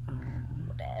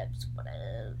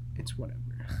 Whatever. It's whatever.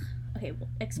 Okay, well,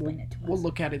 explain it to us. We'll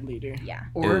look at it later. Yeah.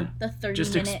 Or The 30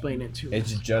 just minute. explain it to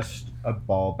It's us. just a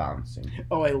ball bouncing.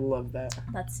 Oh, I love that.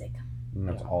 That's sick. And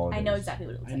that's Yeah. all it I know is. exactly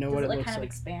what it looks I like. know Does what it it like looks kind of like.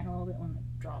 expand a little bit when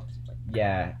it drops? It's like,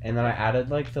 Yeah, and then I added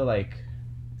like the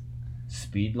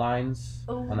speed lines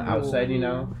on the Ooh. outside, you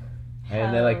know?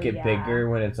 And they like Hell get yeah. bigger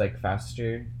when it's like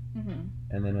faster. Mm-hmm.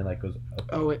 and then it like goes up.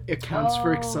 Oh, it accounts for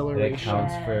Oh, It acceleration.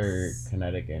 accounts for Yes.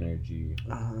 kinetic energy.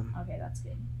 Okay, that's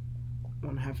good.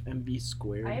 1/2 mv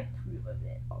squared. I approve of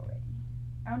it already.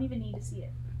 I don't even need to see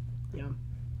it. Yeah.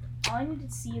 All I need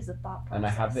to see is the thought process. And I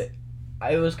have it.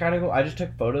 It was kind of cool. I just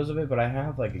took photos of it, but I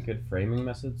have like a good framing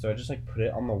method, so I just like put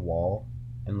it on the wall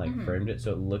and like Mhm. framed it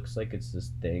so it looks like it's this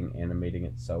thing animating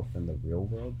itself in the real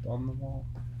world on the wall.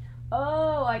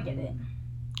 Oh, I get it.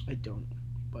 I don't.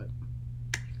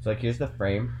 So like here's the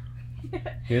frame,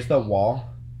 here's the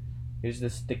wall, here's the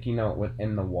sticky note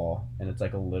within the wall, and it's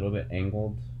like a little bit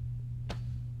angled.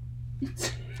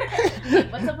 What's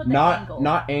up with the Not angle?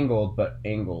 not angled, but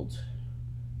angled.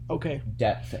 Okay.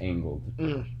 Depth angled,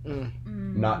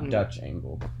 Mm. not Mm. Dutch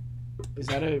angled. Is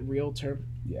that a real term?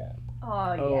 Yeah. Oh,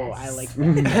 Oh, yes. I like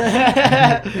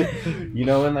You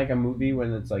know in like a movie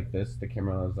when it's like this, the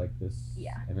camera is like this.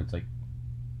 Yeah. And it's like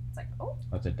It's like, oh,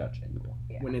 that's a Dutch angle.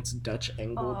 When it's Dutch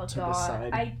angled oh to the god.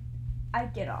 side. I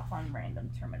get off on random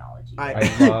terminology. I- I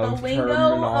the love lingo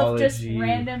of just terminology.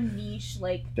 random niche,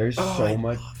 like, There's Oh, so I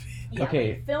much. love it. yeah, Okay,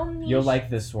 like film niche. You'll like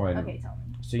this one. Okay, tell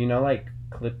me. So you know like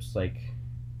clips like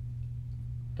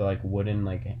the like wooden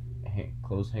like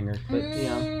clothes hanger clips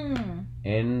Mm.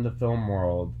 in the film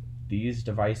world. These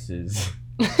devices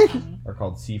Tell me. are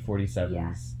called C47s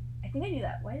Yeah. I think I knew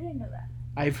that. Why did I know that?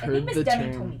 I've I heard think Miss the Demi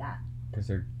told term. me that. because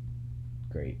they're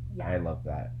great. Yeah. I love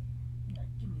that. Like,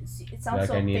 give me the C. It sounds Like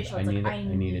so I need official. I It's need like, I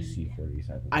need a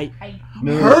C47. I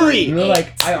Hurry! You know,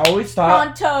 like I always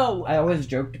thought pronto. I always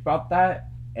joked about that,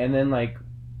 and then like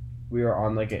we were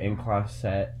on like an in-class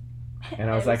set, and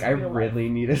I was It like, I real life. really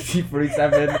need a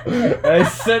C47. And I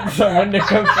sent someone to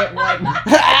go get one.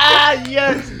 Ah,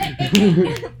 yes!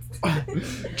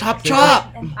 Chop,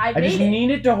 chop! And I I just made it.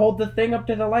 needed to hold the thing up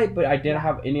to the light, but I didn't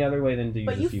have any other way than to use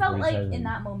But a you C47. felt like in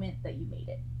that moment that you made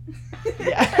it.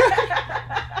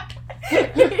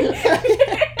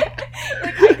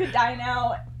 Like I could die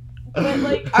now, but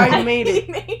like I made it.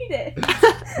 made it.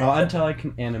 Well, until I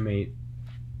can animate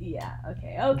Yeah.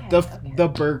 Okay. Okay. The okay. the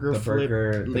burger the flip.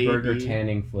 burger lady.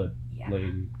 tanning flip Yeah.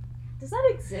 lady. Does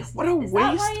that exist? What a Is that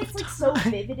why waste it's of like so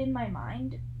time. vivid in my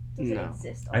mind? Does No. it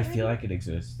exist? I feel already? like it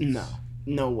exists.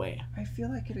 No way. I feel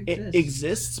like it It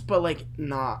exists, but like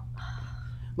not.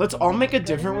 Let's all make a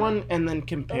different one and then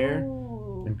compare.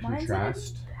 Oh, And mine's gonna be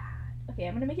contrast. bad. Okay,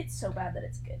 I'm gonna make it so bad that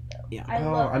it's good though. Yeah. I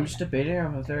Oh, love I'm it. just debating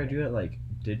on whether I do it like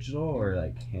digital or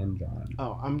like hand drawn.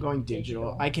 Oh, I'm going digital.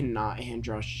 Digital. I cannot hand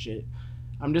draw shit.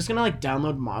 I'm just gonna like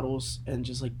download models and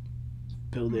just like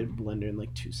build it in Blender in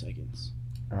like 2 seconds.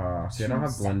 See, I don't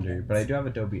have 2 Blender, seconds. but I do have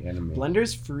Adobe Animate.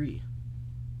 Blender's free.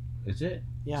 Is it?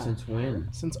 Yeah. Since when?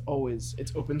 Since always,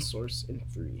 it's open source and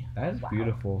free. That is Wow.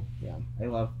 beautiful. Yeah. I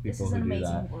love This people is an who do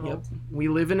amazing that. world. We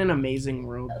live in an amazing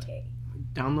world. Okay.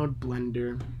 Download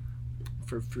Blender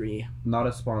for free. Not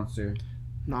a sponsor.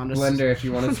 Not a Blender, if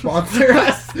you want to sponsor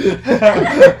us.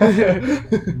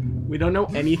 We don't know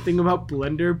anything about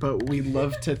Blender, but we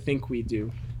love to think we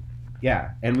do.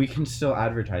 Yeah, and we can still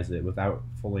advertise it without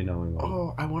fully knowing what.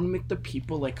 Oh, I want to make the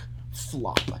people like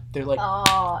flop. They're like,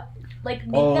 Like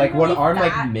make Oh, them like really one arm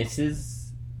fat. like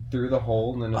misses through the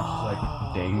hole and then it just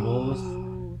like dangles.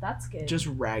 Ooh, that's good. just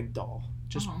ragdoll.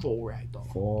 Just Uh-huh. full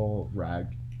ragdoll. Full rag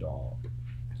doll.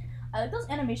 I like those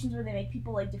animations where they make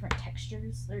people like different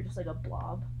textures. They're just like a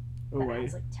blob Oh, that right.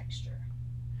 has like texture.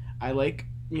 I like,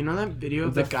 you know that video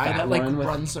of The the guy fat that like one with-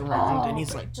 runs around and he's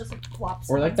but like, it just like flops.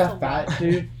 Or like the so fat well.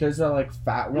 dude. There's a like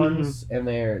fat Mm-hmm. ones and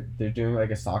they're doing like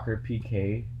a soccer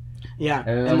PK. yeah, And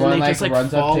then then the one they like just like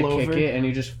runs up fall to over. kick it and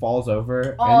he just falls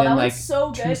over. Oh, and that then was like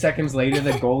so 2 good. seconds later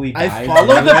the goalie I dies.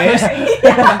 follow the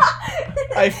anyway.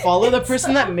 I follow the It's person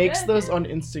so that makes good. those on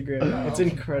Instagram. Oh. It's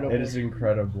incredible. It is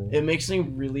incredible. It makes me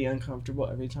really uncomfortable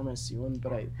every time I see one,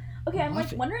 but Okay, I'm like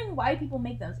Love it. wondering why people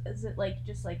make those. Is it like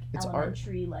just like It's art.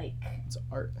 elementary? Like, it's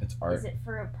art. It's is art. it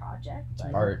for a project? It's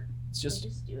Like, art. It's They just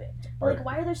just do it. art. Like,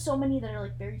 why are there so many that are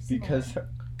like very similar? Because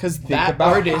because think that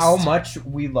about artist, how much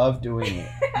we love doing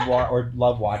it or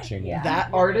love watching Yeah. it. that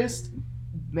you're right. artist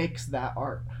makes that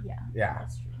art. Yeah.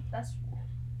 That's true. That's true.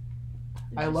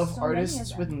 I There's love so many of artists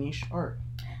them. with niche art.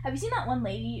 Have you seen that one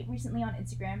lady recently on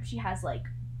Instagram? She has like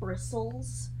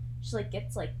bristles. She like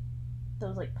gets like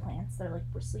those like plants that are like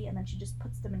bristly, and then she just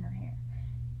puts them in her hair,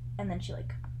 and then she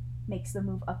like makes them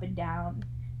move up and down,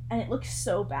 and it looks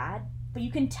so bad, but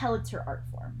you can tell it's her art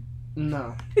form.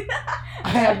 No, I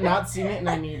have not seen it and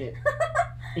I need it.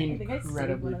 think I saved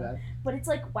Incredibly one of bad. But it's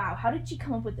like, wow, how did she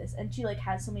come up with this? And she like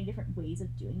has so many different ways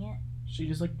of doing it. She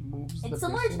just like moves. It's the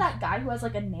similar to bristles. that guy who has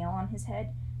like a nail on his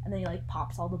head, and then he like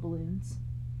pops all the balloons.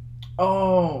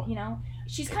 Oh. You know,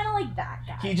 she's kind of like that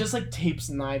guy. He just like tapes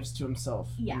knives to himself.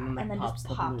 Yeah, like, and then just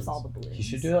the pops balloons. all the balloons. He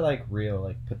should do it like real,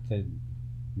 like put the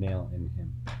nail in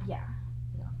him. Yeah.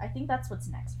 Yeah. I think that's what's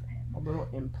next for him. A little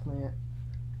implant.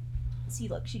 See,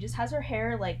 look, she just has her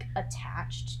hair like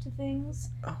attached to things,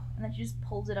 Oh. and then she just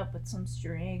pulls it up with some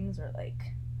strings or like.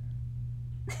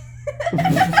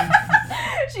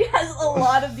 She has a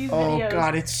lot of these videos. Oh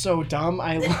god, it's so dumb.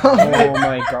 I love Oh it.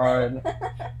 my god.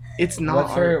 It's not.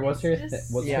 What's her art. what's her It's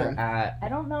just- what's her at? I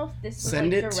don't know if this was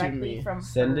Send like it to directly me. from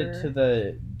Send her. it to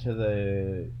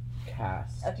the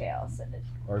cast Okay, I'll send it.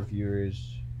 or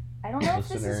viewers. I don't know if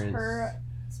this is Listeners. her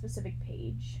specific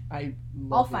page. I I'll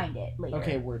love find it later.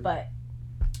 Okay, word. But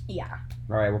yeah,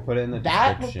 All right, we'll put it in the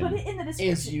That- we'll description. put it in the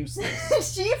description. Is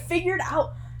useless. She figured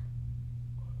out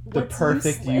The what's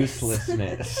perfect useless.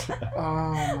 uselessness.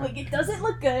 Oh my Like it doesn't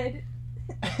look good.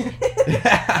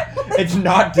 It's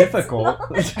not difficult.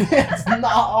 It's not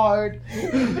hard.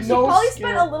 But she No probably skill.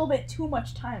 spent a little bit too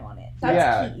much time on it. That's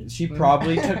yeah, key. she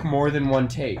probably took more than one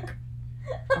take.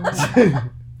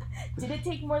 Did it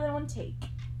take more than one take?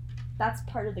 That's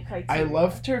part of the I criteria.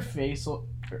 loved her facial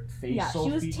Yeah, she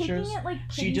was features. taking it like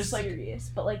She pretty just, like- serious,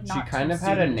 but like She not. kind too of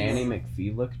had a serious. Nanny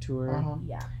McPhee look to her. Uh-huh.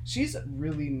 Yeah. She's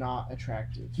really not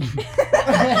attractive.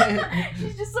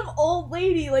 She's just some old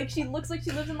lady. Like she looks like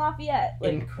she lives in Lafayette.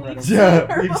 Like, Incredible. We've seen Yeah,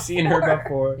 her we've seen her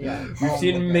before. Yeah. We've Oh my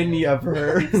seen God. many of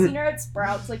her. We've seen her at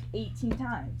Sprouts like 18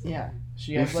 times. Yeah.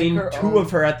 She We've has seen like her two own,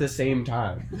 of her at the same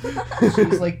time.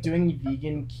 She's like doing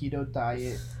vegan keto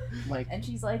diet. Like And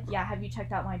she's like, yeah, have you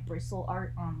checked out my bristle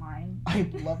art online? I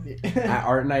love it. At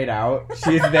Art Night Out,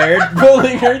 she's there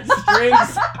pulling her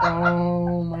strings.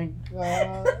 Oh my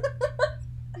god.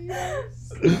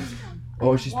 Yes.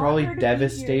 Oh, she's want probably her to be here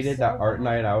devastated so that Art bad.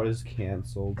 Night Out is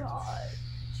canceled. God.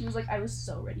 She was like, I was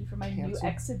so ready for my new Cancel.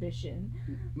 exhibition.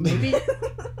 Maybe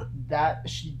that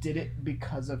she did it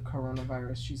because of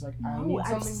coronavirus. She's like, I No, need I've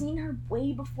something. seen her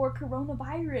way before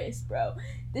coronavirus, bro.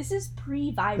 This is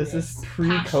pre-virus. This is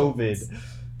pre-COVID. passions.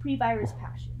 Pre-virus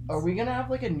passions. Are we gonna have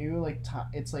like a new like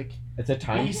it's like It's a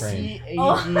time frame. BC, AD,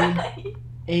 Oh,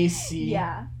 AC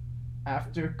yeah.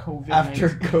 after COVID. After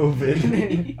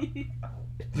COVID.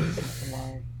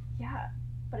 Wow. Yeah.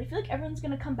 But I feel like everyone's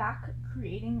gonna come back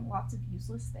creating lots of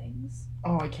useless things.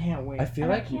 Oh, I can't wait. I feel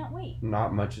And like I can't wait.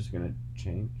 not much is gonna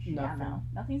change. Yeah, Nothing. no.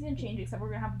 Nothing's gonna change except we're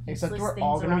gonna have useless Except we're things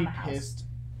all gonna around be the house. pissed,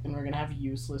 and we're gonna have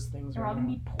useless things. We're all around.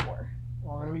 gonna be poor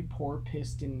We're all gonna be poor,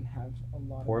 pissed, and have a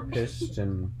lot. Poor of useless- pissed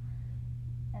and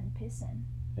and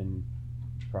pissing.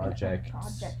 projects.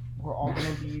 Project. We're all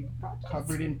gonna be Projects.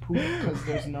 covered in poop because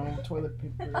there's no toilet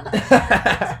paper.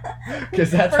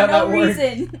 Because that's For how no that works.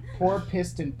 reason. Poor,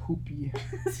 pissed, and poopy.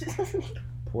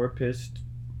 Poor pissed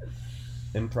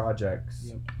in projects.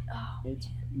 Yep. Oh, It's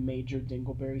major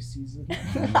dingleberry season.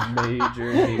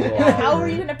 Major dingle. how are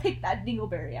you gonna pick that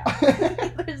dingleberry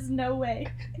out? There's no way.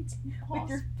 It's With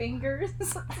your impossible. fingers?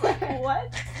 Like,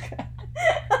 what?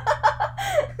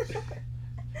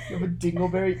 You have a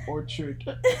dingleberry orchard.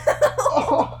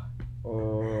 Oh.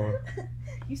 Oh,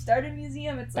 You start a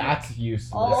museum, it's like that's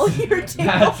useless. all your That's a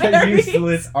dingleberries.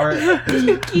 useless art.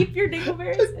 You keep your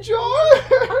dingleberries. A jar.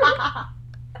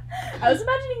 I was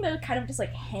imagining they're kind of just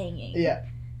like hanging. Yeah.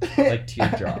 Like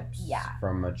teardrops. Yeah.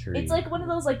 From a tree. It's like one of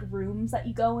those like rooms that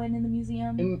you go in the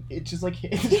museum. And it just like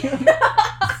hits you.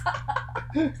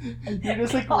 You're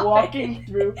just like God. walking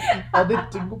through all the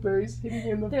dingleberries hitting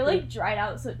you in the They're face. like dried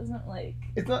out, so it doesn't like.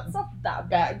 It's not It's not that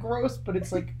bad. that gross, but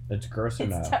it's like It's gross It's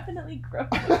enough. definitely gross.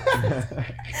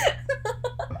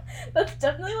 That's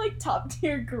definitely like top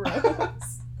tier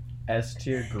gross. S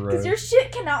tier Because gross. your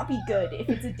shit cannot be good if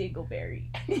it's a dingleberry.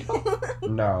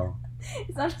 No.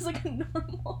 It's not just like a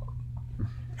normal.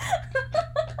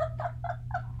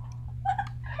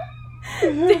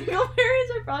 Dingleberries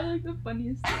are probably like the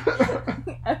funniest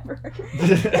thing ever.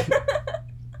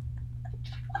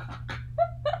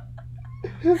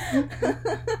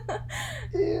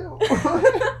 ew.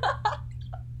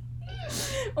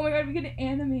 Oh my god, we could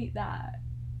animate that.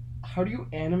 How do you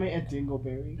animate a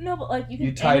dingleberry? No, but like you can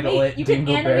You title animate, it you can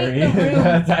animate the Dingleberry.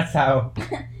 room. That's how.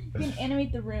 You can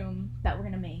animate the room that we're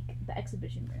gonna make, the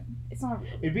exhibition room. It's not a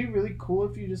real. It'd be really cool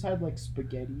if you just had like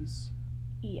spaghettis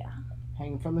Yeah.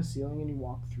 hanging from the ceiling and you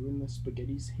walk through and the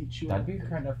spaghettis hit you. That'd be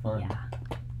kind of fun. Yeah.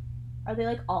 Are they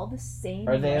like all the same?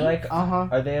 Are they length? like? Uh huh.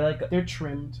 Are they like? They're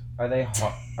trimmed. Are they?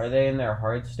 Are they in their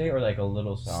hard state or like a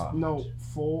little soft? No,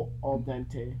 full al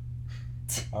dente.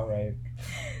 All right.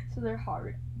 So they're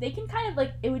hard. They can kind of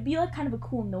like. It would be like kind of a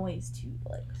cool noise too.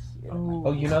 Like. hear them, like,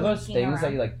 Oh, you know those clinking things that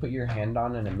around. you like put your hand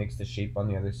on and it makes the shape on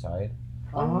the other side?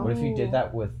 Uh huh. What if you Ooh. did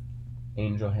that with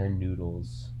angel hair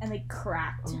noodles? And they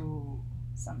cracked. Oh.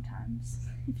 sometimes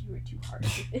if you were too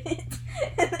harsh with it.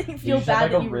 And then you You feel just have bad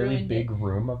like that a you really ruined big it.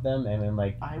 room of them, and then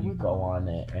like I you would- go on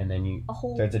it, and then you A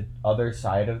whole there's a other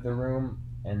side of the room,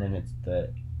 and then it's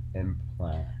the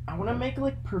implant. I want to make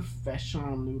like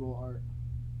professional noodle art,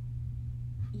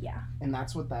 yeah. and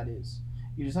that's what that is.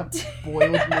 You just have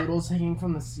boiled noodles hanging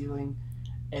from the ceiling,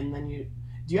 and then do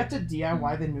you have to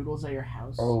DIY the noodles at your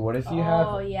house? Oh, what if you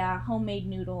Oh have? yeah, homemade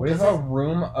noodles. What if a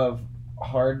room of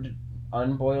hard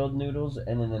unboiled noodles,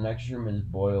 and then the next room is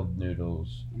boiled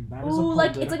noodles? That is a Ooh,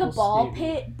 like it's like a political ball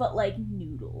statement. pit, but like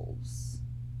noodles.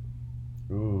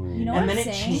 Ooh. You know And what then I'm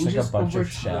it saying? It's like a changes bunch over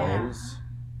of time. shells.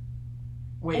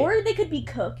 Wait, Or they could be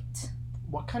cooked,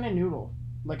 what kind of noodle?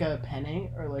 Like a penne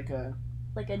or like a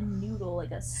like a noodle,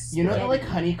 like a. you know the like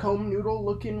spaghetti. honeycomb noodle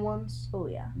looking ones? Oh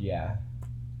yeah, Yeah,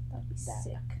 that'd be That.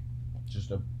 sick.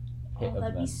 just a Oh, pit of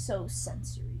that'd them. be so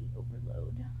sensory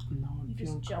overload. No, I'm You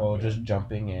feeling just jump Oh, in. just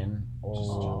jumping in.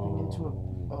 Just jumping into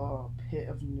Oh. a pit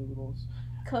of noodles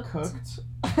Cooked. cooked.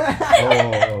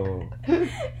 Oh.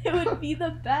 It would be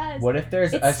the best. What if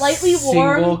there's It's a slightly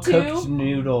warm, single too. cooked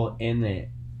noodle in it?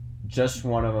 Just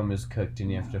one of them is cooked, and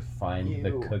you have to find the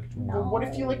Ew. cooked No. Well, one. what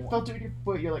if you like felt it with your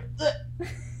foot? You're like, "Ugh."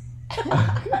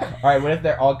 All right, what if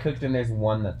they're all cooked and there's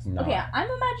one that's not? Okay, I'm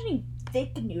imagining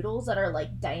thick noodles that are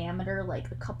like diameter,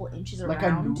 like a couple inches like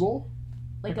around. a noodle,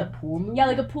 Like a a pool noodle. yeah,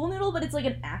 like a pool noodle, but it's like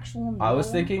an actual noodle. I was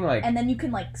thinking like And then you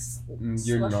can like your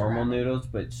slush normal around it. noodles,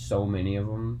 but so many of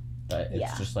them that it's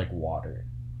Yeah. just like water.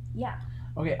 Yeah,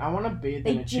 Okay, I want to bathe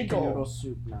They in a chicken jiggle. noodle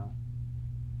soup now.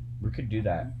 We could do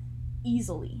that.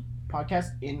 easily.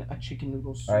 Podcast in a chicken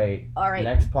noodle soup. All right. All right,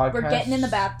 Next podcast. we're getting in the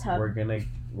bathtub.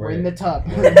 We're in the tub.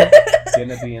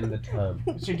 gonna be in the tub.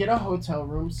 We should get a hotel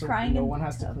room so Crying no in one the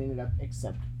has to tub. clean it up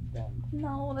except them.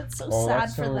 No, that's so Oh, sad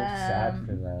that's for so them. sad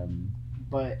for them.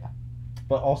 But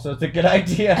But also, it's a good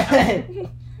idea.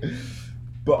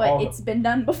 But al- it's been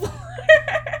done before.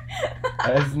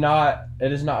 it is not.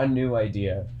 It is not a new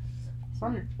idea. it's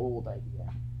not an old idea.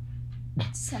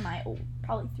 Semi old,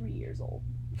 probably 3 years old.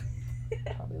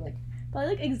 Probably like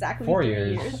Probably like exactly 4 3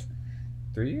 years. years.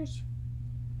 3 years?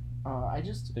 I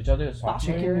just Did y'all do a sophomore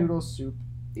chicken year? noodle soup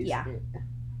is Yeah. it.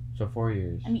 So 4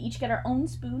 years. And we each get our own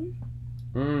spoon.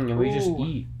 And we just Ooh.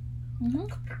 eat. Mm-hmm.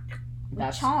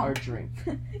 That's chomp. our drink.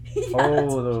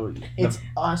 Oh, It's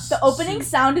us. the opening soup.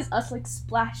 sound is us like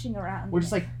splashing around. We're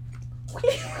just like,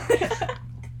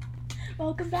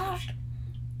 Welcome back.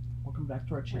 welcome back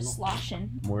to our We're channel. sloshing.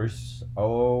 we're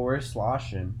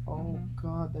sloshing. Oh Mhm.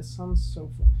 god, that sounds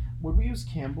so fun. Would we use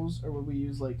Campbell's or would we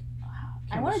use like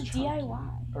I want a Campbell's Chunky? DIY.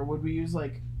 Or would we use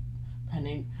like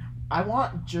penne? I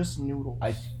want just noodles.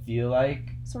 I feel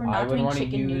like So we're I not would doing want to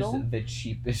chicken use noodle. the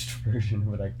cheapest version of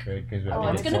what I could because Oh,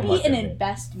 Yeah, it's it's gonna so be an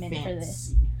investment for this.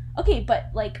 Fancy. Okay,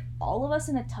 but like all of us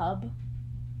in a tub,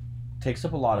 takes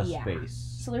up a lot of Yeah. space.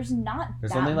 so there's not.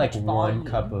 There's that only like much one volume.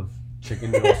 cup of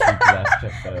chicken noodle soup left to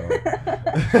fill.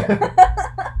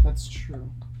 That's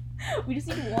true. We just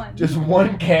need one. Just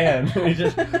one can. There's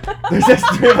just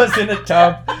 3 of us in a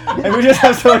tub, and we just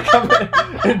have someone come in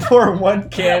and pour one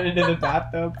can into the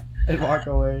bathtub and walk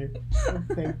away.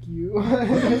 Thank you.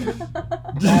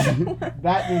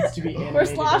 that needs to be animated. We're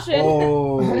sloshing.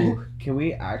 Oh, can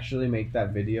we actually make that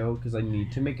video? Because I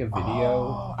need to make a video.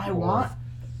 Oh, I want.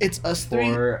 It's us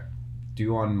three. for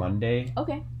due on Monday,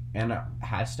 Okay. and it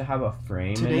has to have a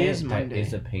frame Today in is it Monday. that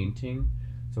is a painting.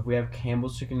 So if we have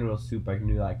Campbell's chicken noodle soup, I can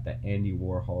do like the Andy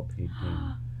Warhol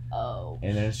painting. Oh.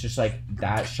 And then it's just like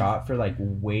that shot for like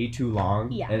way too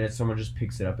long. Yeah. And then someone just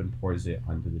picks it up and pours it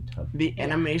onto the tub. The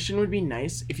animation would be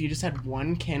nice if you just had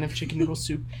one can of chicken noodle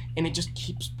soup and it just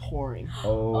keeps pouring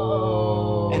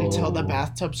Oh. until the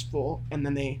bathtub's full, and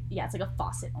then they Yeah, it's like a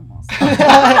faucet almost.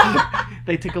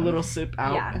 they take a little sip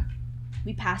out. Yeah.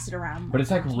 We pass it around. But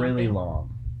it's like really camping.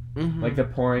 long. Mhm. Like the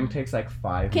pouring takes like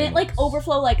 5 Can it minutes. like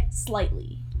overflow like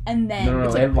slightly, and then No,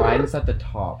 it's it like lines at the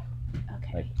top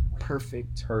okay. like-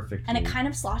 Perfect. perfectly. And it kind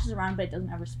of sloshes around, but it doesn't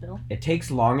ever spill. It takes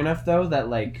long enough though that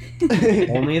like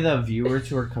only the viewers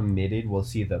who are committed will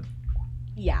see the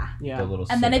Yeah. Yeah, little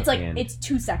And then sip it's at like the end. it's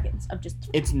 2 seconds of just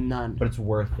it's none. But it's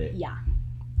worth it. yeah.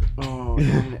 Oh,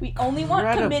 We only want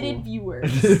Incredible. committed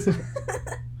viewers.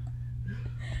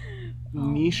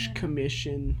 niche man.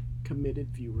 commission committed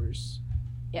viewers.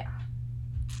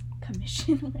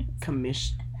 Commission.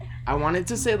 Commission. I wanted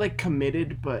to say like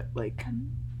committed, but like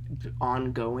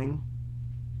ongoing.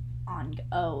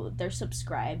 Oh, they're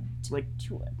subscribed Like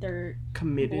to they're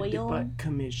committed, Loyal. but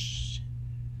commission.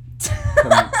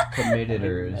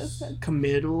 Committeders.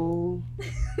 Committal.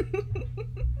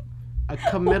 A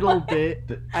committal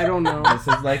bit. I don't know. This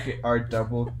is like our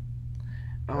double,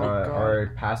 Oh god. our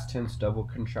past tense double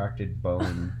contracted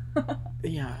bone.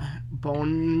 Yeah.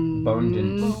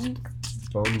 Bondant.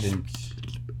 All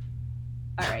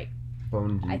right,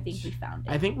 I think we found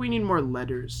it. I think we need more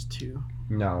letters too.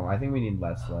 No, I think we need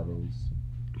less letters.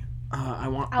 I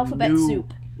want Alphabet new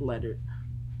soup. letter.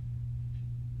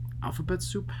 Alphabet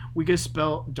soup. We could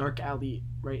spell Dark Alley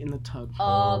right in the tub.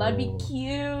 Oh, that'd be Oh.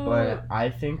 cute. But I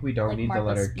think we don't Like need Martha the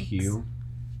letter speaks. Q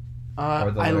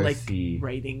or the I letter like C.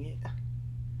 writing it.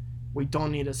 We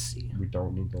don't need a C. We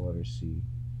don't need the letter C.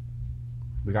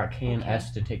 We got K and Okay.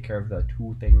 S to take care of the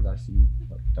two things I see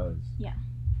does. You're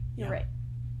Yeah. right.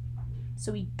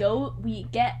 So we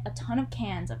get a ton of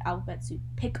cans of alphabet soup.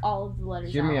 Pick all of the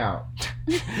letters Hear me out.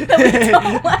 that we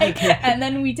don't like, and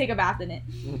then we take a bath in it.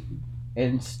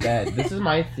 Instead, this is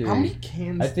my theory. How many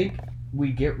cans? I think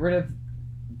we get rid of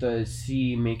the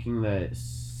C making the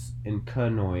S and K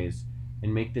noise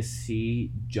and make the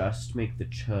C just make the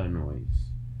Ch noise.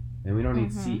 And we don't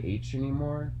need CH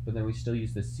anymore, but then we still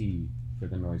use the C for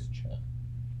the noise Ch.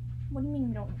 What do you mean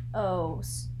we don't? Oh,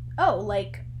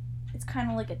 like it's kind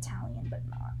of like Italian, but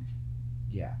not.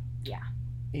 Yeah.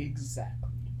 Exactly.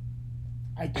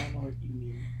 I don't know what you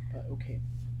mean, but okay.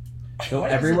 So What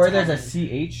is everywhere there's a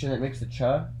Italian? CH and it makes the Ch,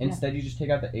 instead you just take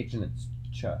out the H and it's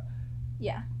Ch.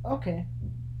 Okay.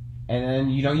 And then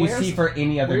you don't use Where's- C for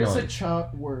any other Where's a noise. ch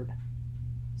word?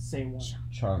 Say one.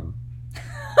 Chung.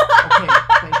 Okay,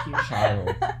 thank you.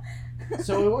 Child.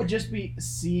 So it would just be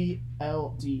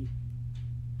CLD.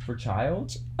 For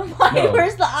child? Why? No.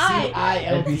 Where's the I?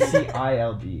 It'd be CILD.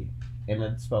 CILD. And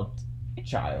it's spelled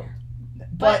child.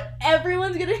 But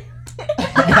Everyone's gonna.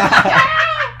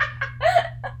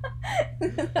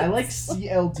 I like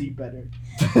CLD better.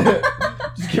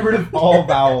 Just get rid of all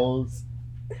vowels.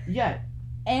 Yeah,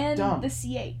 and Dumb. the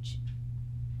CH.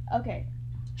 Okay.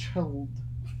 chilled.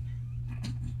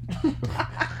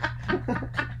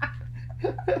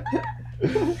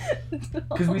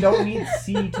 Because we don't need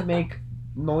C to make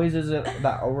noises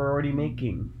that we're already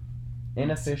making.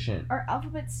 Inefficient. Our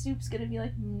alphabet soup's gonna be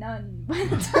like none by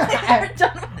the time we're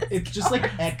done with this. It's just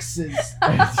like X's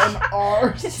and and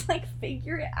R's. Just like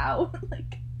figure it out.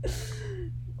 Like.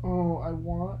 Oh, I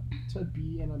want to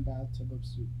be in a bathtub of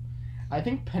soup. I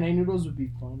think penne noodles would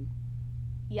be fun.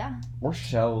 Yeah. Or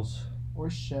shells. Or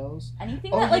shells.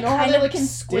 Anything Oh, that you like know how kind they, of like, can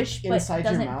stick squish but inside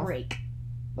your doesn't mouth? break.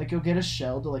 Like you'll get a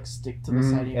shell to like stick to the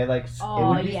side of your It like It Oh,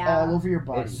 would be yeah. all over your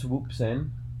body. it swoops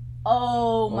in.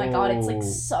 Oh my god, it's like Oh.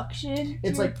 suction.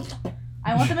 It's dude. like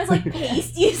I want them as like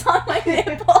pasties on my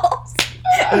nipples.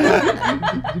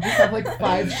 you just have like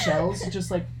 5 shells,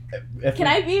 just like If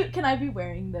Can we- I be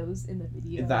wearing those in the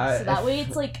video? That- so that if- way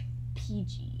it's like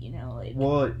PG, you know, like.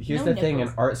 Well, here's No the thing: in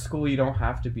nipples. art school, you don't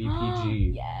have to be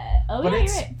PG. Yeah. Oh but yeah,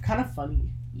 it's you're right. kind of funny.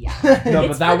 Yeah. No,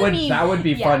 It's but for the meme. that would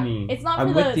be Yeah. funny. It's not I'm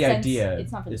for with the the cens- idea.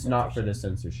 it's not for the It's not for the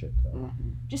censorship. censorship though.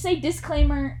 Just say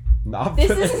disclaimer. Not This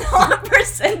for the is not for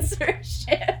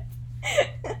censorship.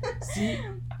 See,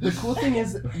 the cool thing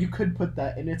is you could put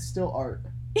that and it's still art.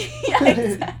 Yeah,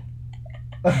 exactly.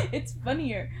 It's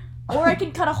funnier. Or I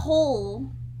can cut a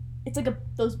hole. It's like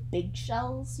those big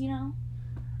shells, you know.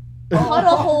 Cut a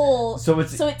hole So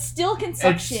it's so it still can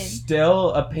suction, it's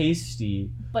still a pasty.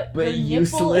 but but your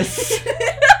nipple useless.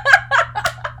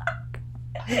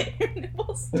 Your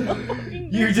nipple's still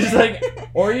fucking You just there. like,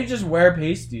 or you just wear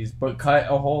pasties, but cut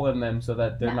a hole in them so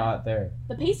that they're No. not there.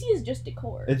 The pasty is just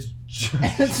decor. It's just,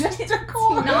 It's just a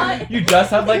core. not. you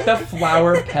just have like the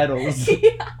flower petals.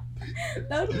 Yeah.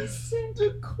 That would be sick.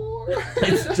 Decor.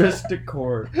 It's just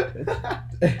decor.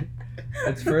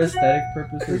 It's for aesthetic For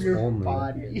purposes your only.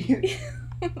 body.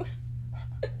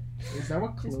 Is that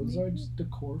what Just clothes me. are? Just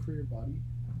decor for your body?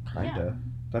 Kinda.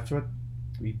 That's what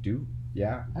we do.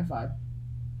 Yeah. I vibe.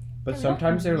 But Yeah, we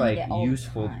sometimes don't they're need like it all the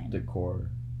useful time. decor.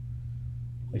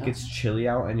 Like No. it's chilly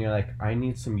out and you're like, I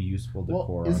need some useful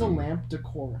decor. Well, is a on me." lamp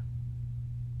decor?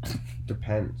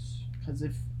 Depends. Because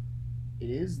if it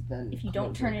is, then If you don't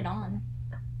clothes turn are it on.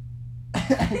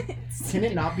 Can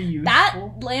it not be useful? That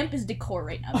lamp is decor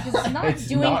right now because it's not It's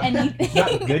doing not- anything. It's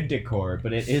not good decor,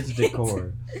 but it is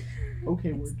decor. Okay,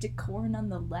 It's word. decor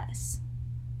nonetheless.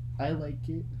 I like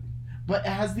it. But it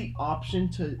has the option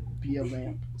to be a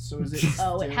lamp. So is it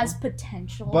Oh, it still- has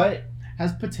potential. But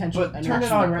has potential but and turn it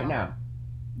actually on right not. now.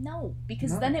 no,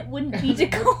 because No. then it wouldn't be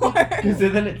decor. Because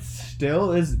then it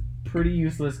still is pretty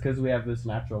useless because we have this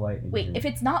natural light. In Wait, here. if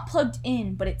it's not plugged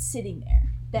in but it's sitting there,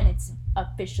 then it's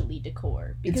officially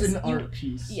decor. It's Because an you, art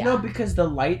piece. Yeah. No, because the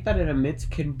light that it emits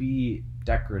can be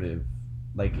decorative.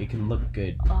 Like it can look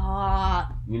good,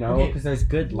 Ah, you know, Okay. because there's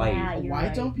good light. Yeah, you're Why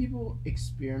right. don't people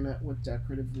experiment with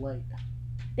decorative light?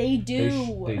 they They,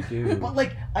 do. they do. But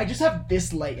like, I just have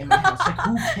this light in my house. Like,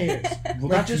 who cares? Well,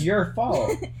 Like, that's just- your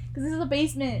fault. Because this is a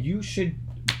basement. You should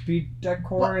be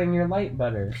decoring your light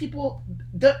better. People,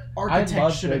 the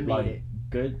architect should have made it.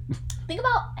 Good. Think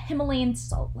about Himalayan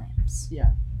salt lamps.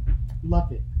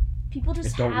 Love it. People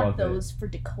just I don't have love those for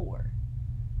decor.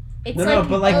 It's No,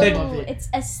 but like they- oh, it's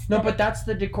aesthetic. No, but that's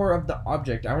the decor of the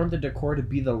object. I want the decor to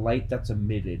be the light that's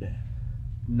emitted,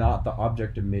 not the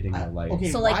object emitting the light. Okay,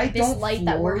 So, like, why this don't light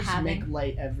that we're floors having- make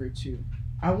light ever too?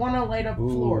 I want to light up Ooh,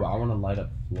 floor. I want to light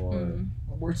up floor. Mm.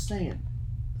 We're saying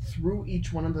through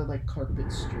each one of the like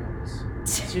carpet strands.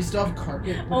 So you still have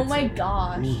carpet. but Oh it's, my like,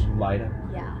 gosh. Ooh, light up.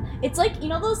 Yeah. It's like, you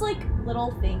know those like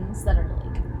little things that are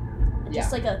like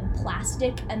just like a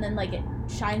plastic and then like it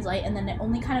shines light and then it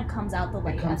only kind of comes out the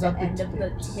light at comes the out the end of the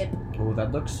tips. tip. Oh,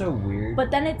 that looks so weird.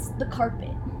 But then it's the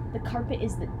carpet. The carpet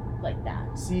is the like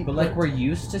that. See, But like we're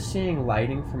used to seeing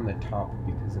lighting from the top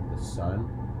because of the sun.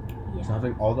 Yeah. So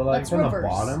having all the lights Let's on the reverse.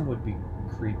 bottom would be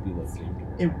creepy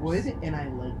looking. it would, and I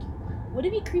like it. Would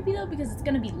it be creepy though? Because it's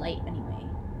gonna be light anyway.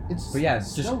 It's But yeah,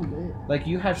 it's just- so lit. Like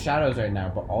you have shadows right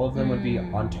now, but all of them would be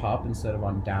on top instead of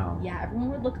on down. Yeah, everyone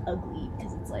would look ugly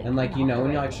because it's like. And like you not know when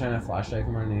the you right like shine a way. flashlight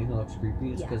from underneath, it looks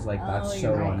creepy. It's Yeah. because like that's Oh, so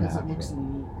you're right. Because it unnatural. looks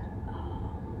neat.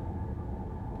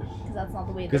 Because that's not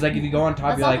the way. Because like if you go on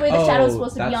top, That's you're not like, the way the shadow's oh,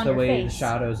 supposed to be that's on the your way the face.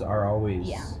 shadows are always.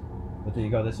 Yeah. But then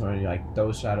you go this one and you're like,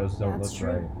 those shadows don't That's look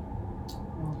true. right.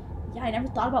 Yeah, I never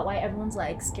thought about why everyone's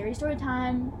like scary story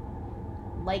time.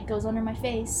 Light goes under my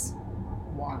face.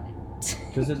 Why?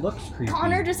 Because it looks creepy.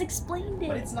 Connor just explained it.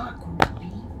 But it's not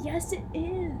creepy. Yes, it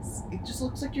is. It just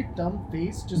looks like your dumb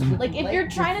face. Just with Like if light you're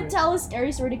trying difference. to tell a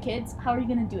scary story to kids, how are you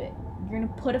gonna do it? You're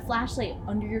gonna put a flashlight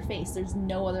under your face. There's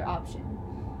no other option.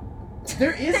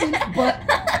 There isn't, but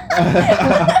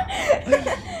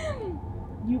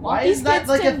You want why these is that kids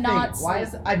like to a thing? not Why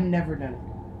sleep. is I've never done it.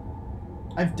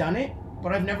 I've done it,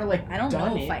 but I've never like I don't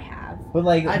done know it. if I have. But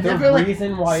like I've the never, like,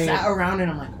 reason why, Sat around and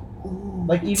I'm like, ooh.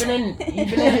 like even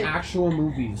in actual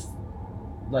movies,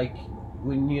 like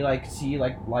when you like see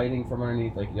like lighting from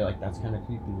underneath, like you're like that's kind of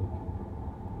creepy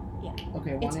looking.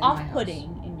 Okay, one It's in my house.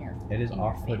 off-putting in your. It is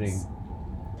off-putting.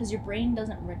 Because your brain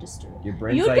doesn't register. Your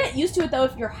brain's You'd like get used to it though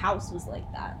if your house was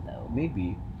like that though.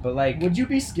 maybe, but like. Would you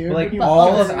be scared? Like when you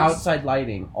all walk of in? outside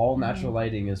lighting, all Mhm. natural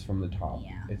lighting is from the top.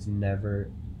 Yeah. It's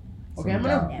never. Okay, from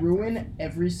I'm gonna down. ruin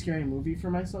every scary movie for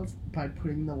myself by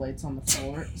putting the lights on the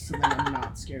floor, so then I'm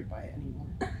not scared by it anymore.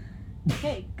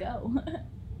 Okay, go.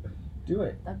 do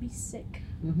it. That'd be sick.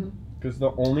 Mm-hmm. Because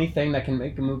the only thing that can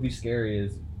make a movie scary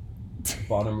is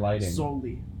bottom lighting.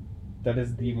 Solely. That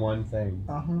is the one thing.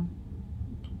 Uh huh.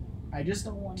 I just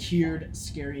The one cured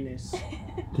scariness.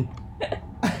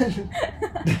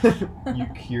 You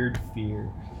cured fear.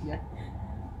 Fear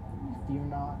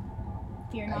not.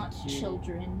 Fear I not, cured it.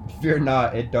 children. Fear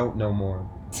not, it don't no more.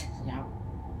 Yeah.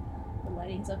 The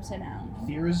lighting's upside down.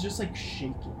 Fear is just like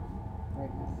shaking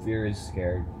right now. Fear is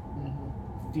scared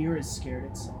Mm-hmm. Fear is scared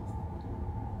itself.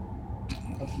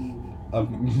 Of me. of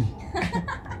me.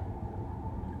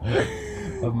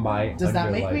 Of my. Does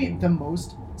that make me underlighting. the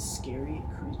most scary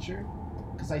creature?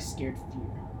 Because I scared fear.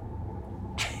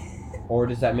 Or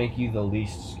does that make you the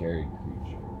least scary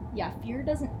creature? Yeah, fear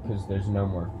doesn't. Because there's no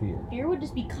more fear. Fear would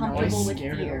just be No, I comfortable with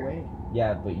scared it fear. away.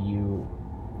 Yeah, but you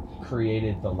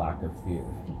created the lack of fear.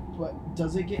 But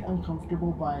does it get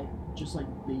uncomfortable by just like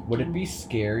baking? Would it be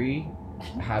scary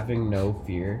having no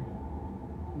fear?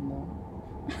 No.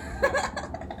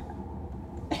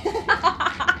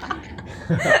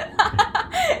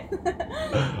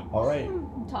 All right.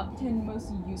 Top 10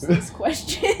 most useless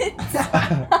questions.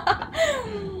 Top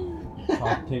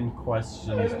 10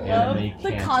 questions I anime love the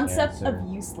can't concept answer. of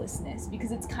uselessness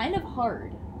because it's kind of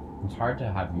hard. It's hard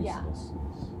to have Yeah.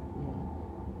 uselessness.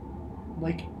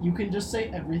 Like you can just say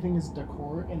everything is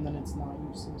decor and then it's not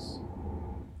useless.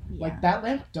 Yeah. Like that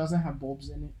lamp doesn't have bulbs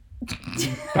in it.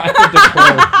 That's a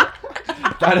decor.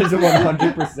 That is a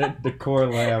 100% decor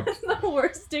lamp. That's the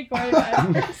worst decor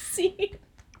I've ever seen.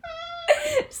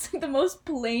 It's like the most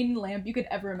plain lamp you could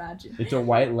ever imagine. It's a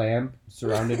white lamp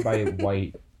surrounded by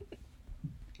white.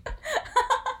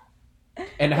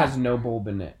 And it has no bulb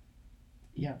in it.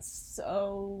 Yeah.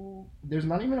 So... There's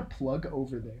not even a plug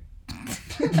over there.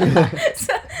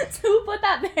 so who put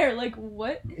that there? Like,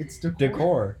 what? It's decor.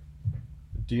 Decor.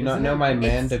 Do you not Isn't know it- my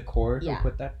man It's- Decor who yeah.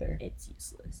 put that there? It's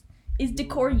useless. Is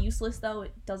decor useless, though?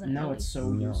 It doesn't No, really... it's so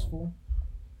No. useful.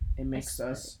 It makes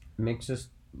us. Makes us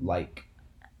like.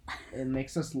 It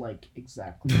makes us like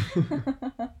exactly.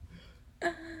 Oh,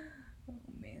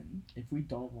 man. If we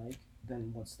don't like,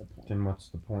 then what's the point? Then what's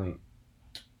the point?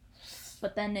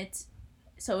 But then it's...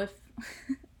 So if...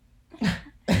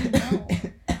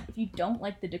 If you don't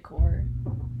like the decor,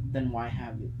 Then why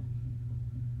have it?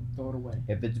 Throw it away.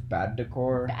 If it's bad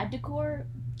decor, bad decor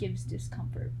gives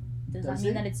discomfort. does Does that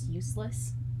mean it? that it's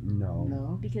useless? No.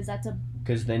 No. Because that's a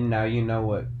Because then now you know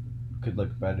what could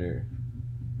look better.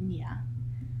 yeah.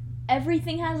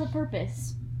 Everything has a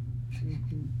purpose.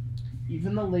 Mhm.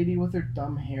 Even the lady with her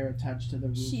dumb hair attached to the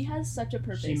roof. She has such a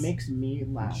purpose. She makes me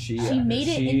laugh. She made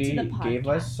it into the She gave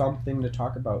us podcast. something to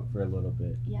talk about for a little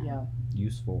bit. Yeah. Yeah.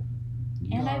 Useful.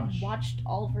 And Gosh. I've watched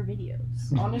all of her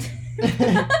videos. Honest.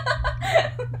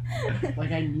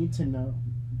 Like, I need to know.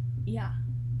 Yeah.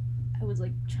 I was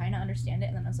like trying to understand it,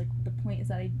 and then I was like, the point is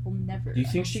that I will never. Do you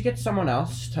think she gets someone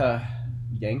else to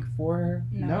yank for her?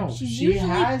 No, she's she usually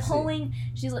has it. pulling.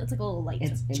 She's like, it's like a little light.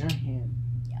 It's in her hand.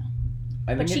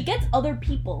 I But think she gets other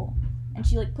people, and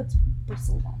she like puts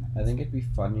bristles on them. I think it'd be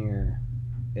funnier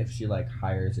if she like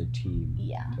hires a team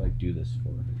Yeah. to like do this for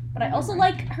her. But I also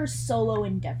like her solo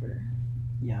endeavor.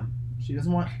 Yeah. She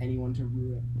doesn't want anyone to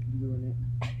ruin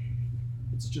it.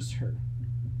 It's just her.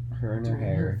 Her and her Doing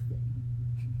hair.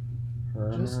 thing.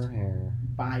 Her and Just- her hair.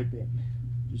 Vibing.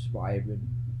 Just vibing.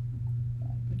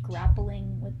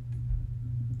 Grappling with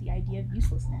the idea of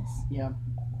uselessness. Yeah.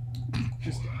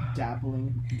 Just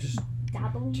dabbling. Just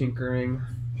Dabbling. tinkering.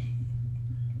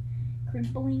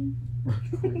 Crimpling.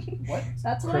 What?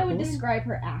 That's what I would Crippling? describe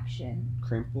her action.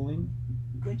 Crimpling.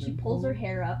 When she pulls her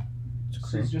hair up,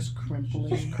 It's She's just crimpling.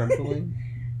 Just crimpling.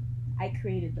 I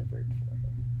created the word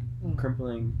for her.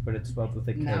 Crimpling, but it's spelled with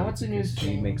a K. Now it's a new because she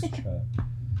thing. makes Crimpling.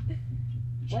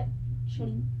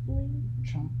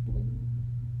 Chumpling.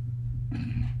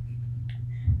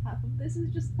 Half of this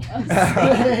is just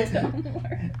us. Dumb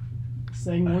words.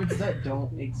 Saying words that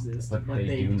don't exist, But but they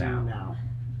they do do now. now.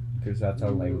 Because that's how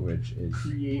language is.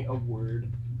 Create a word,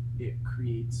 it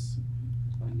creates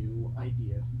a new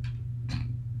idea.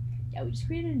 Yeah, we just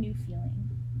created a new feeling.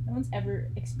 No one's ever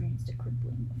experienced a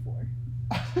crimpling before.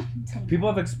 Until People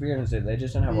now. have experienced it. They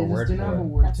just didn't have They a just word didn't for have a it.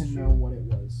 word That's to true. know what it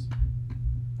was.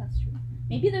 That's true.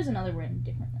 Maybe there's another word in a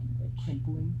different language.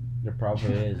 Crimpling. There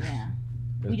probably is. Yeah.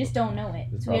 There's We just don't know it.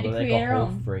 There's So we had to probably create like our a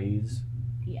whole own. phrase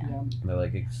Yeah. Yeah. that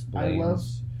like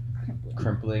explains Crimpling.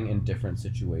 crimpling in different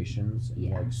situations. And you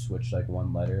Yeah. like switch like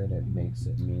one letter and it makes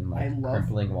it mean I like love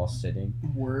crimpling while sitting.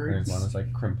 Words. There's one that's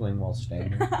like crimpling while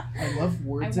standing. I love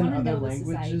words I in wanna other know the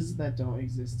society. languages that don't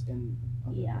exist in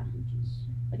other Yeah. languages.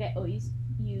 Like I always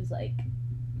use like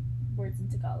words in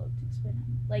Tagalog to explain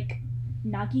it. Like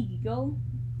nagigigo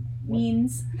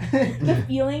means the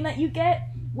feeling that you get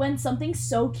when something's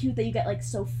so cute that you get like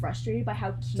so frustrated by how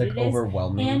It's cute like it is.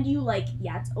 overwhelming. And you like,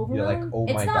 yeah, it's You're like, overwhelming. oh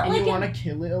it's my not God. And like you want an- to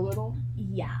kill it a little?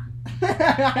 yeah.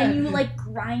 And you like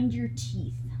grind your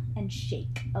teeth and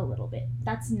shake a little bit.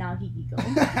 That's nagigigo.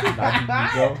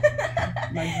 Nagigigo?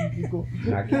 Nagigigo.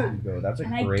 Nagigigo. That's a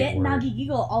And I great get word.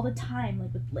 nagigigo all the time,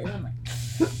 like with Layla. I'm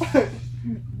like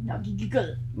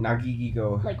nagigigo.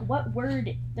 Nagigigo. Like what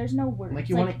word? There's no word. Like It's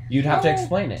you like, want to. You'd have to oh,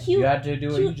 explain it. cute- You had to do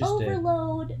what you cute just did.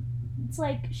 overload. It's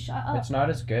like shut up. It's not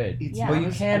as good. It's Yeah. But not you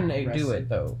as can do aggressive. it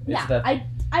though. It's yeah, the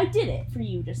I did it for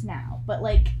you just now, but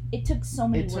like it took so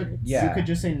many It took. words. Yeah. You could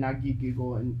just say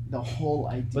nagigigo and the whole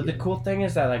idea. But the cool thing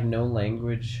is that like no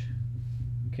language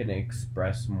can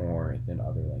express more than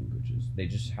other languages. They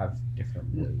just have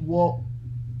different ways. Well,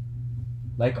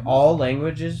 Like all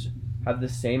languages have the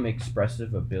same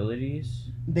expressive abilities.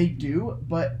 they do,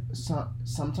 but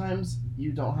sometimes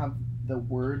you don't have the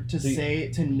word to So you- say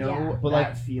to know Yeah. But that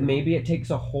like feeling. maybe it takes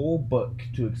a whole book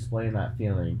to explain that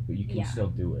feeling, but you can Yeah. still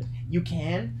do it. You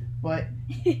can, but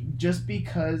just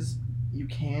because you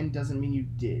can doesn't mean you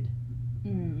did.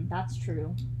 That's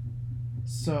true.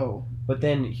 So But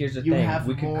then here's the You thing: have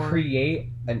we could more- create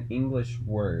an English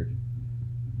word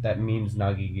that means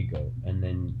nagigigo, and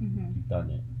then hmm you've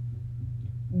done it.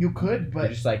 you could, You're but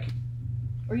just like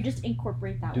Or you just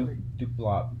incorporate that word.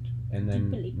 duplopped, and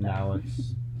then Duplicate. now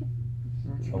it's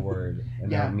a word,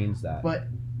 and now Yeah, it means that. but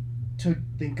to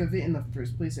think of it in the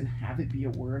first place and have it be a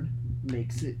word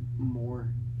makes it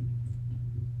more.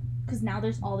 Because now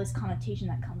there's all this connotation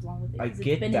that comes along with it. I 'cause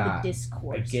get it's been that. in the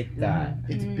discourse. I get that.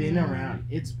 It's been Mm. around.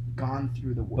 It's gone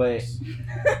through the works.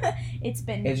 It's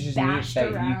been It's just neat bashed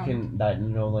that around. you can that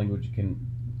no language can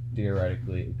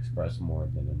theoretically express more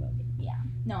than another.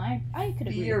 No, I could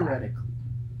agree with Theoretically,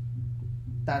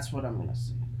 that's what I'm gonna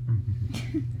say.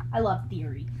 that. I love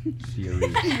theory. Theory,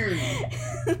 Theory.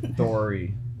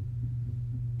 Dory.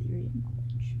 Theory of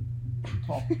knowledge.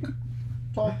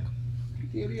 Talk.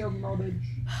 Theory of knowledge.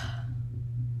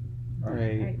 All All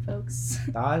right, right, folks.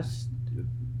 that's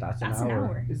That's an an hour.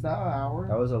 hour. Is that an hour?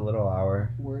 That was a little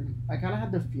hour. Word. I kind of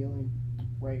had the feeling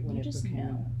right when You it just became.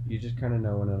 know. You just kind of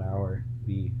know when an hour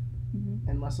be.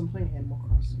 Unless I'm playing Animal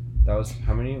Crossing. That was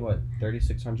how many? What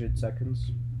 3,600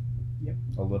 seconds? Yep.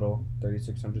 A little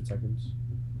 3,600 seconds.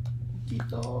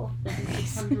 Quito.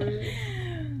 600.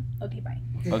 Okay, bye.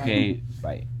 Okay,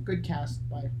 bye. Good cast.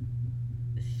 Bye.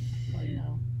 Bye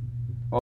now.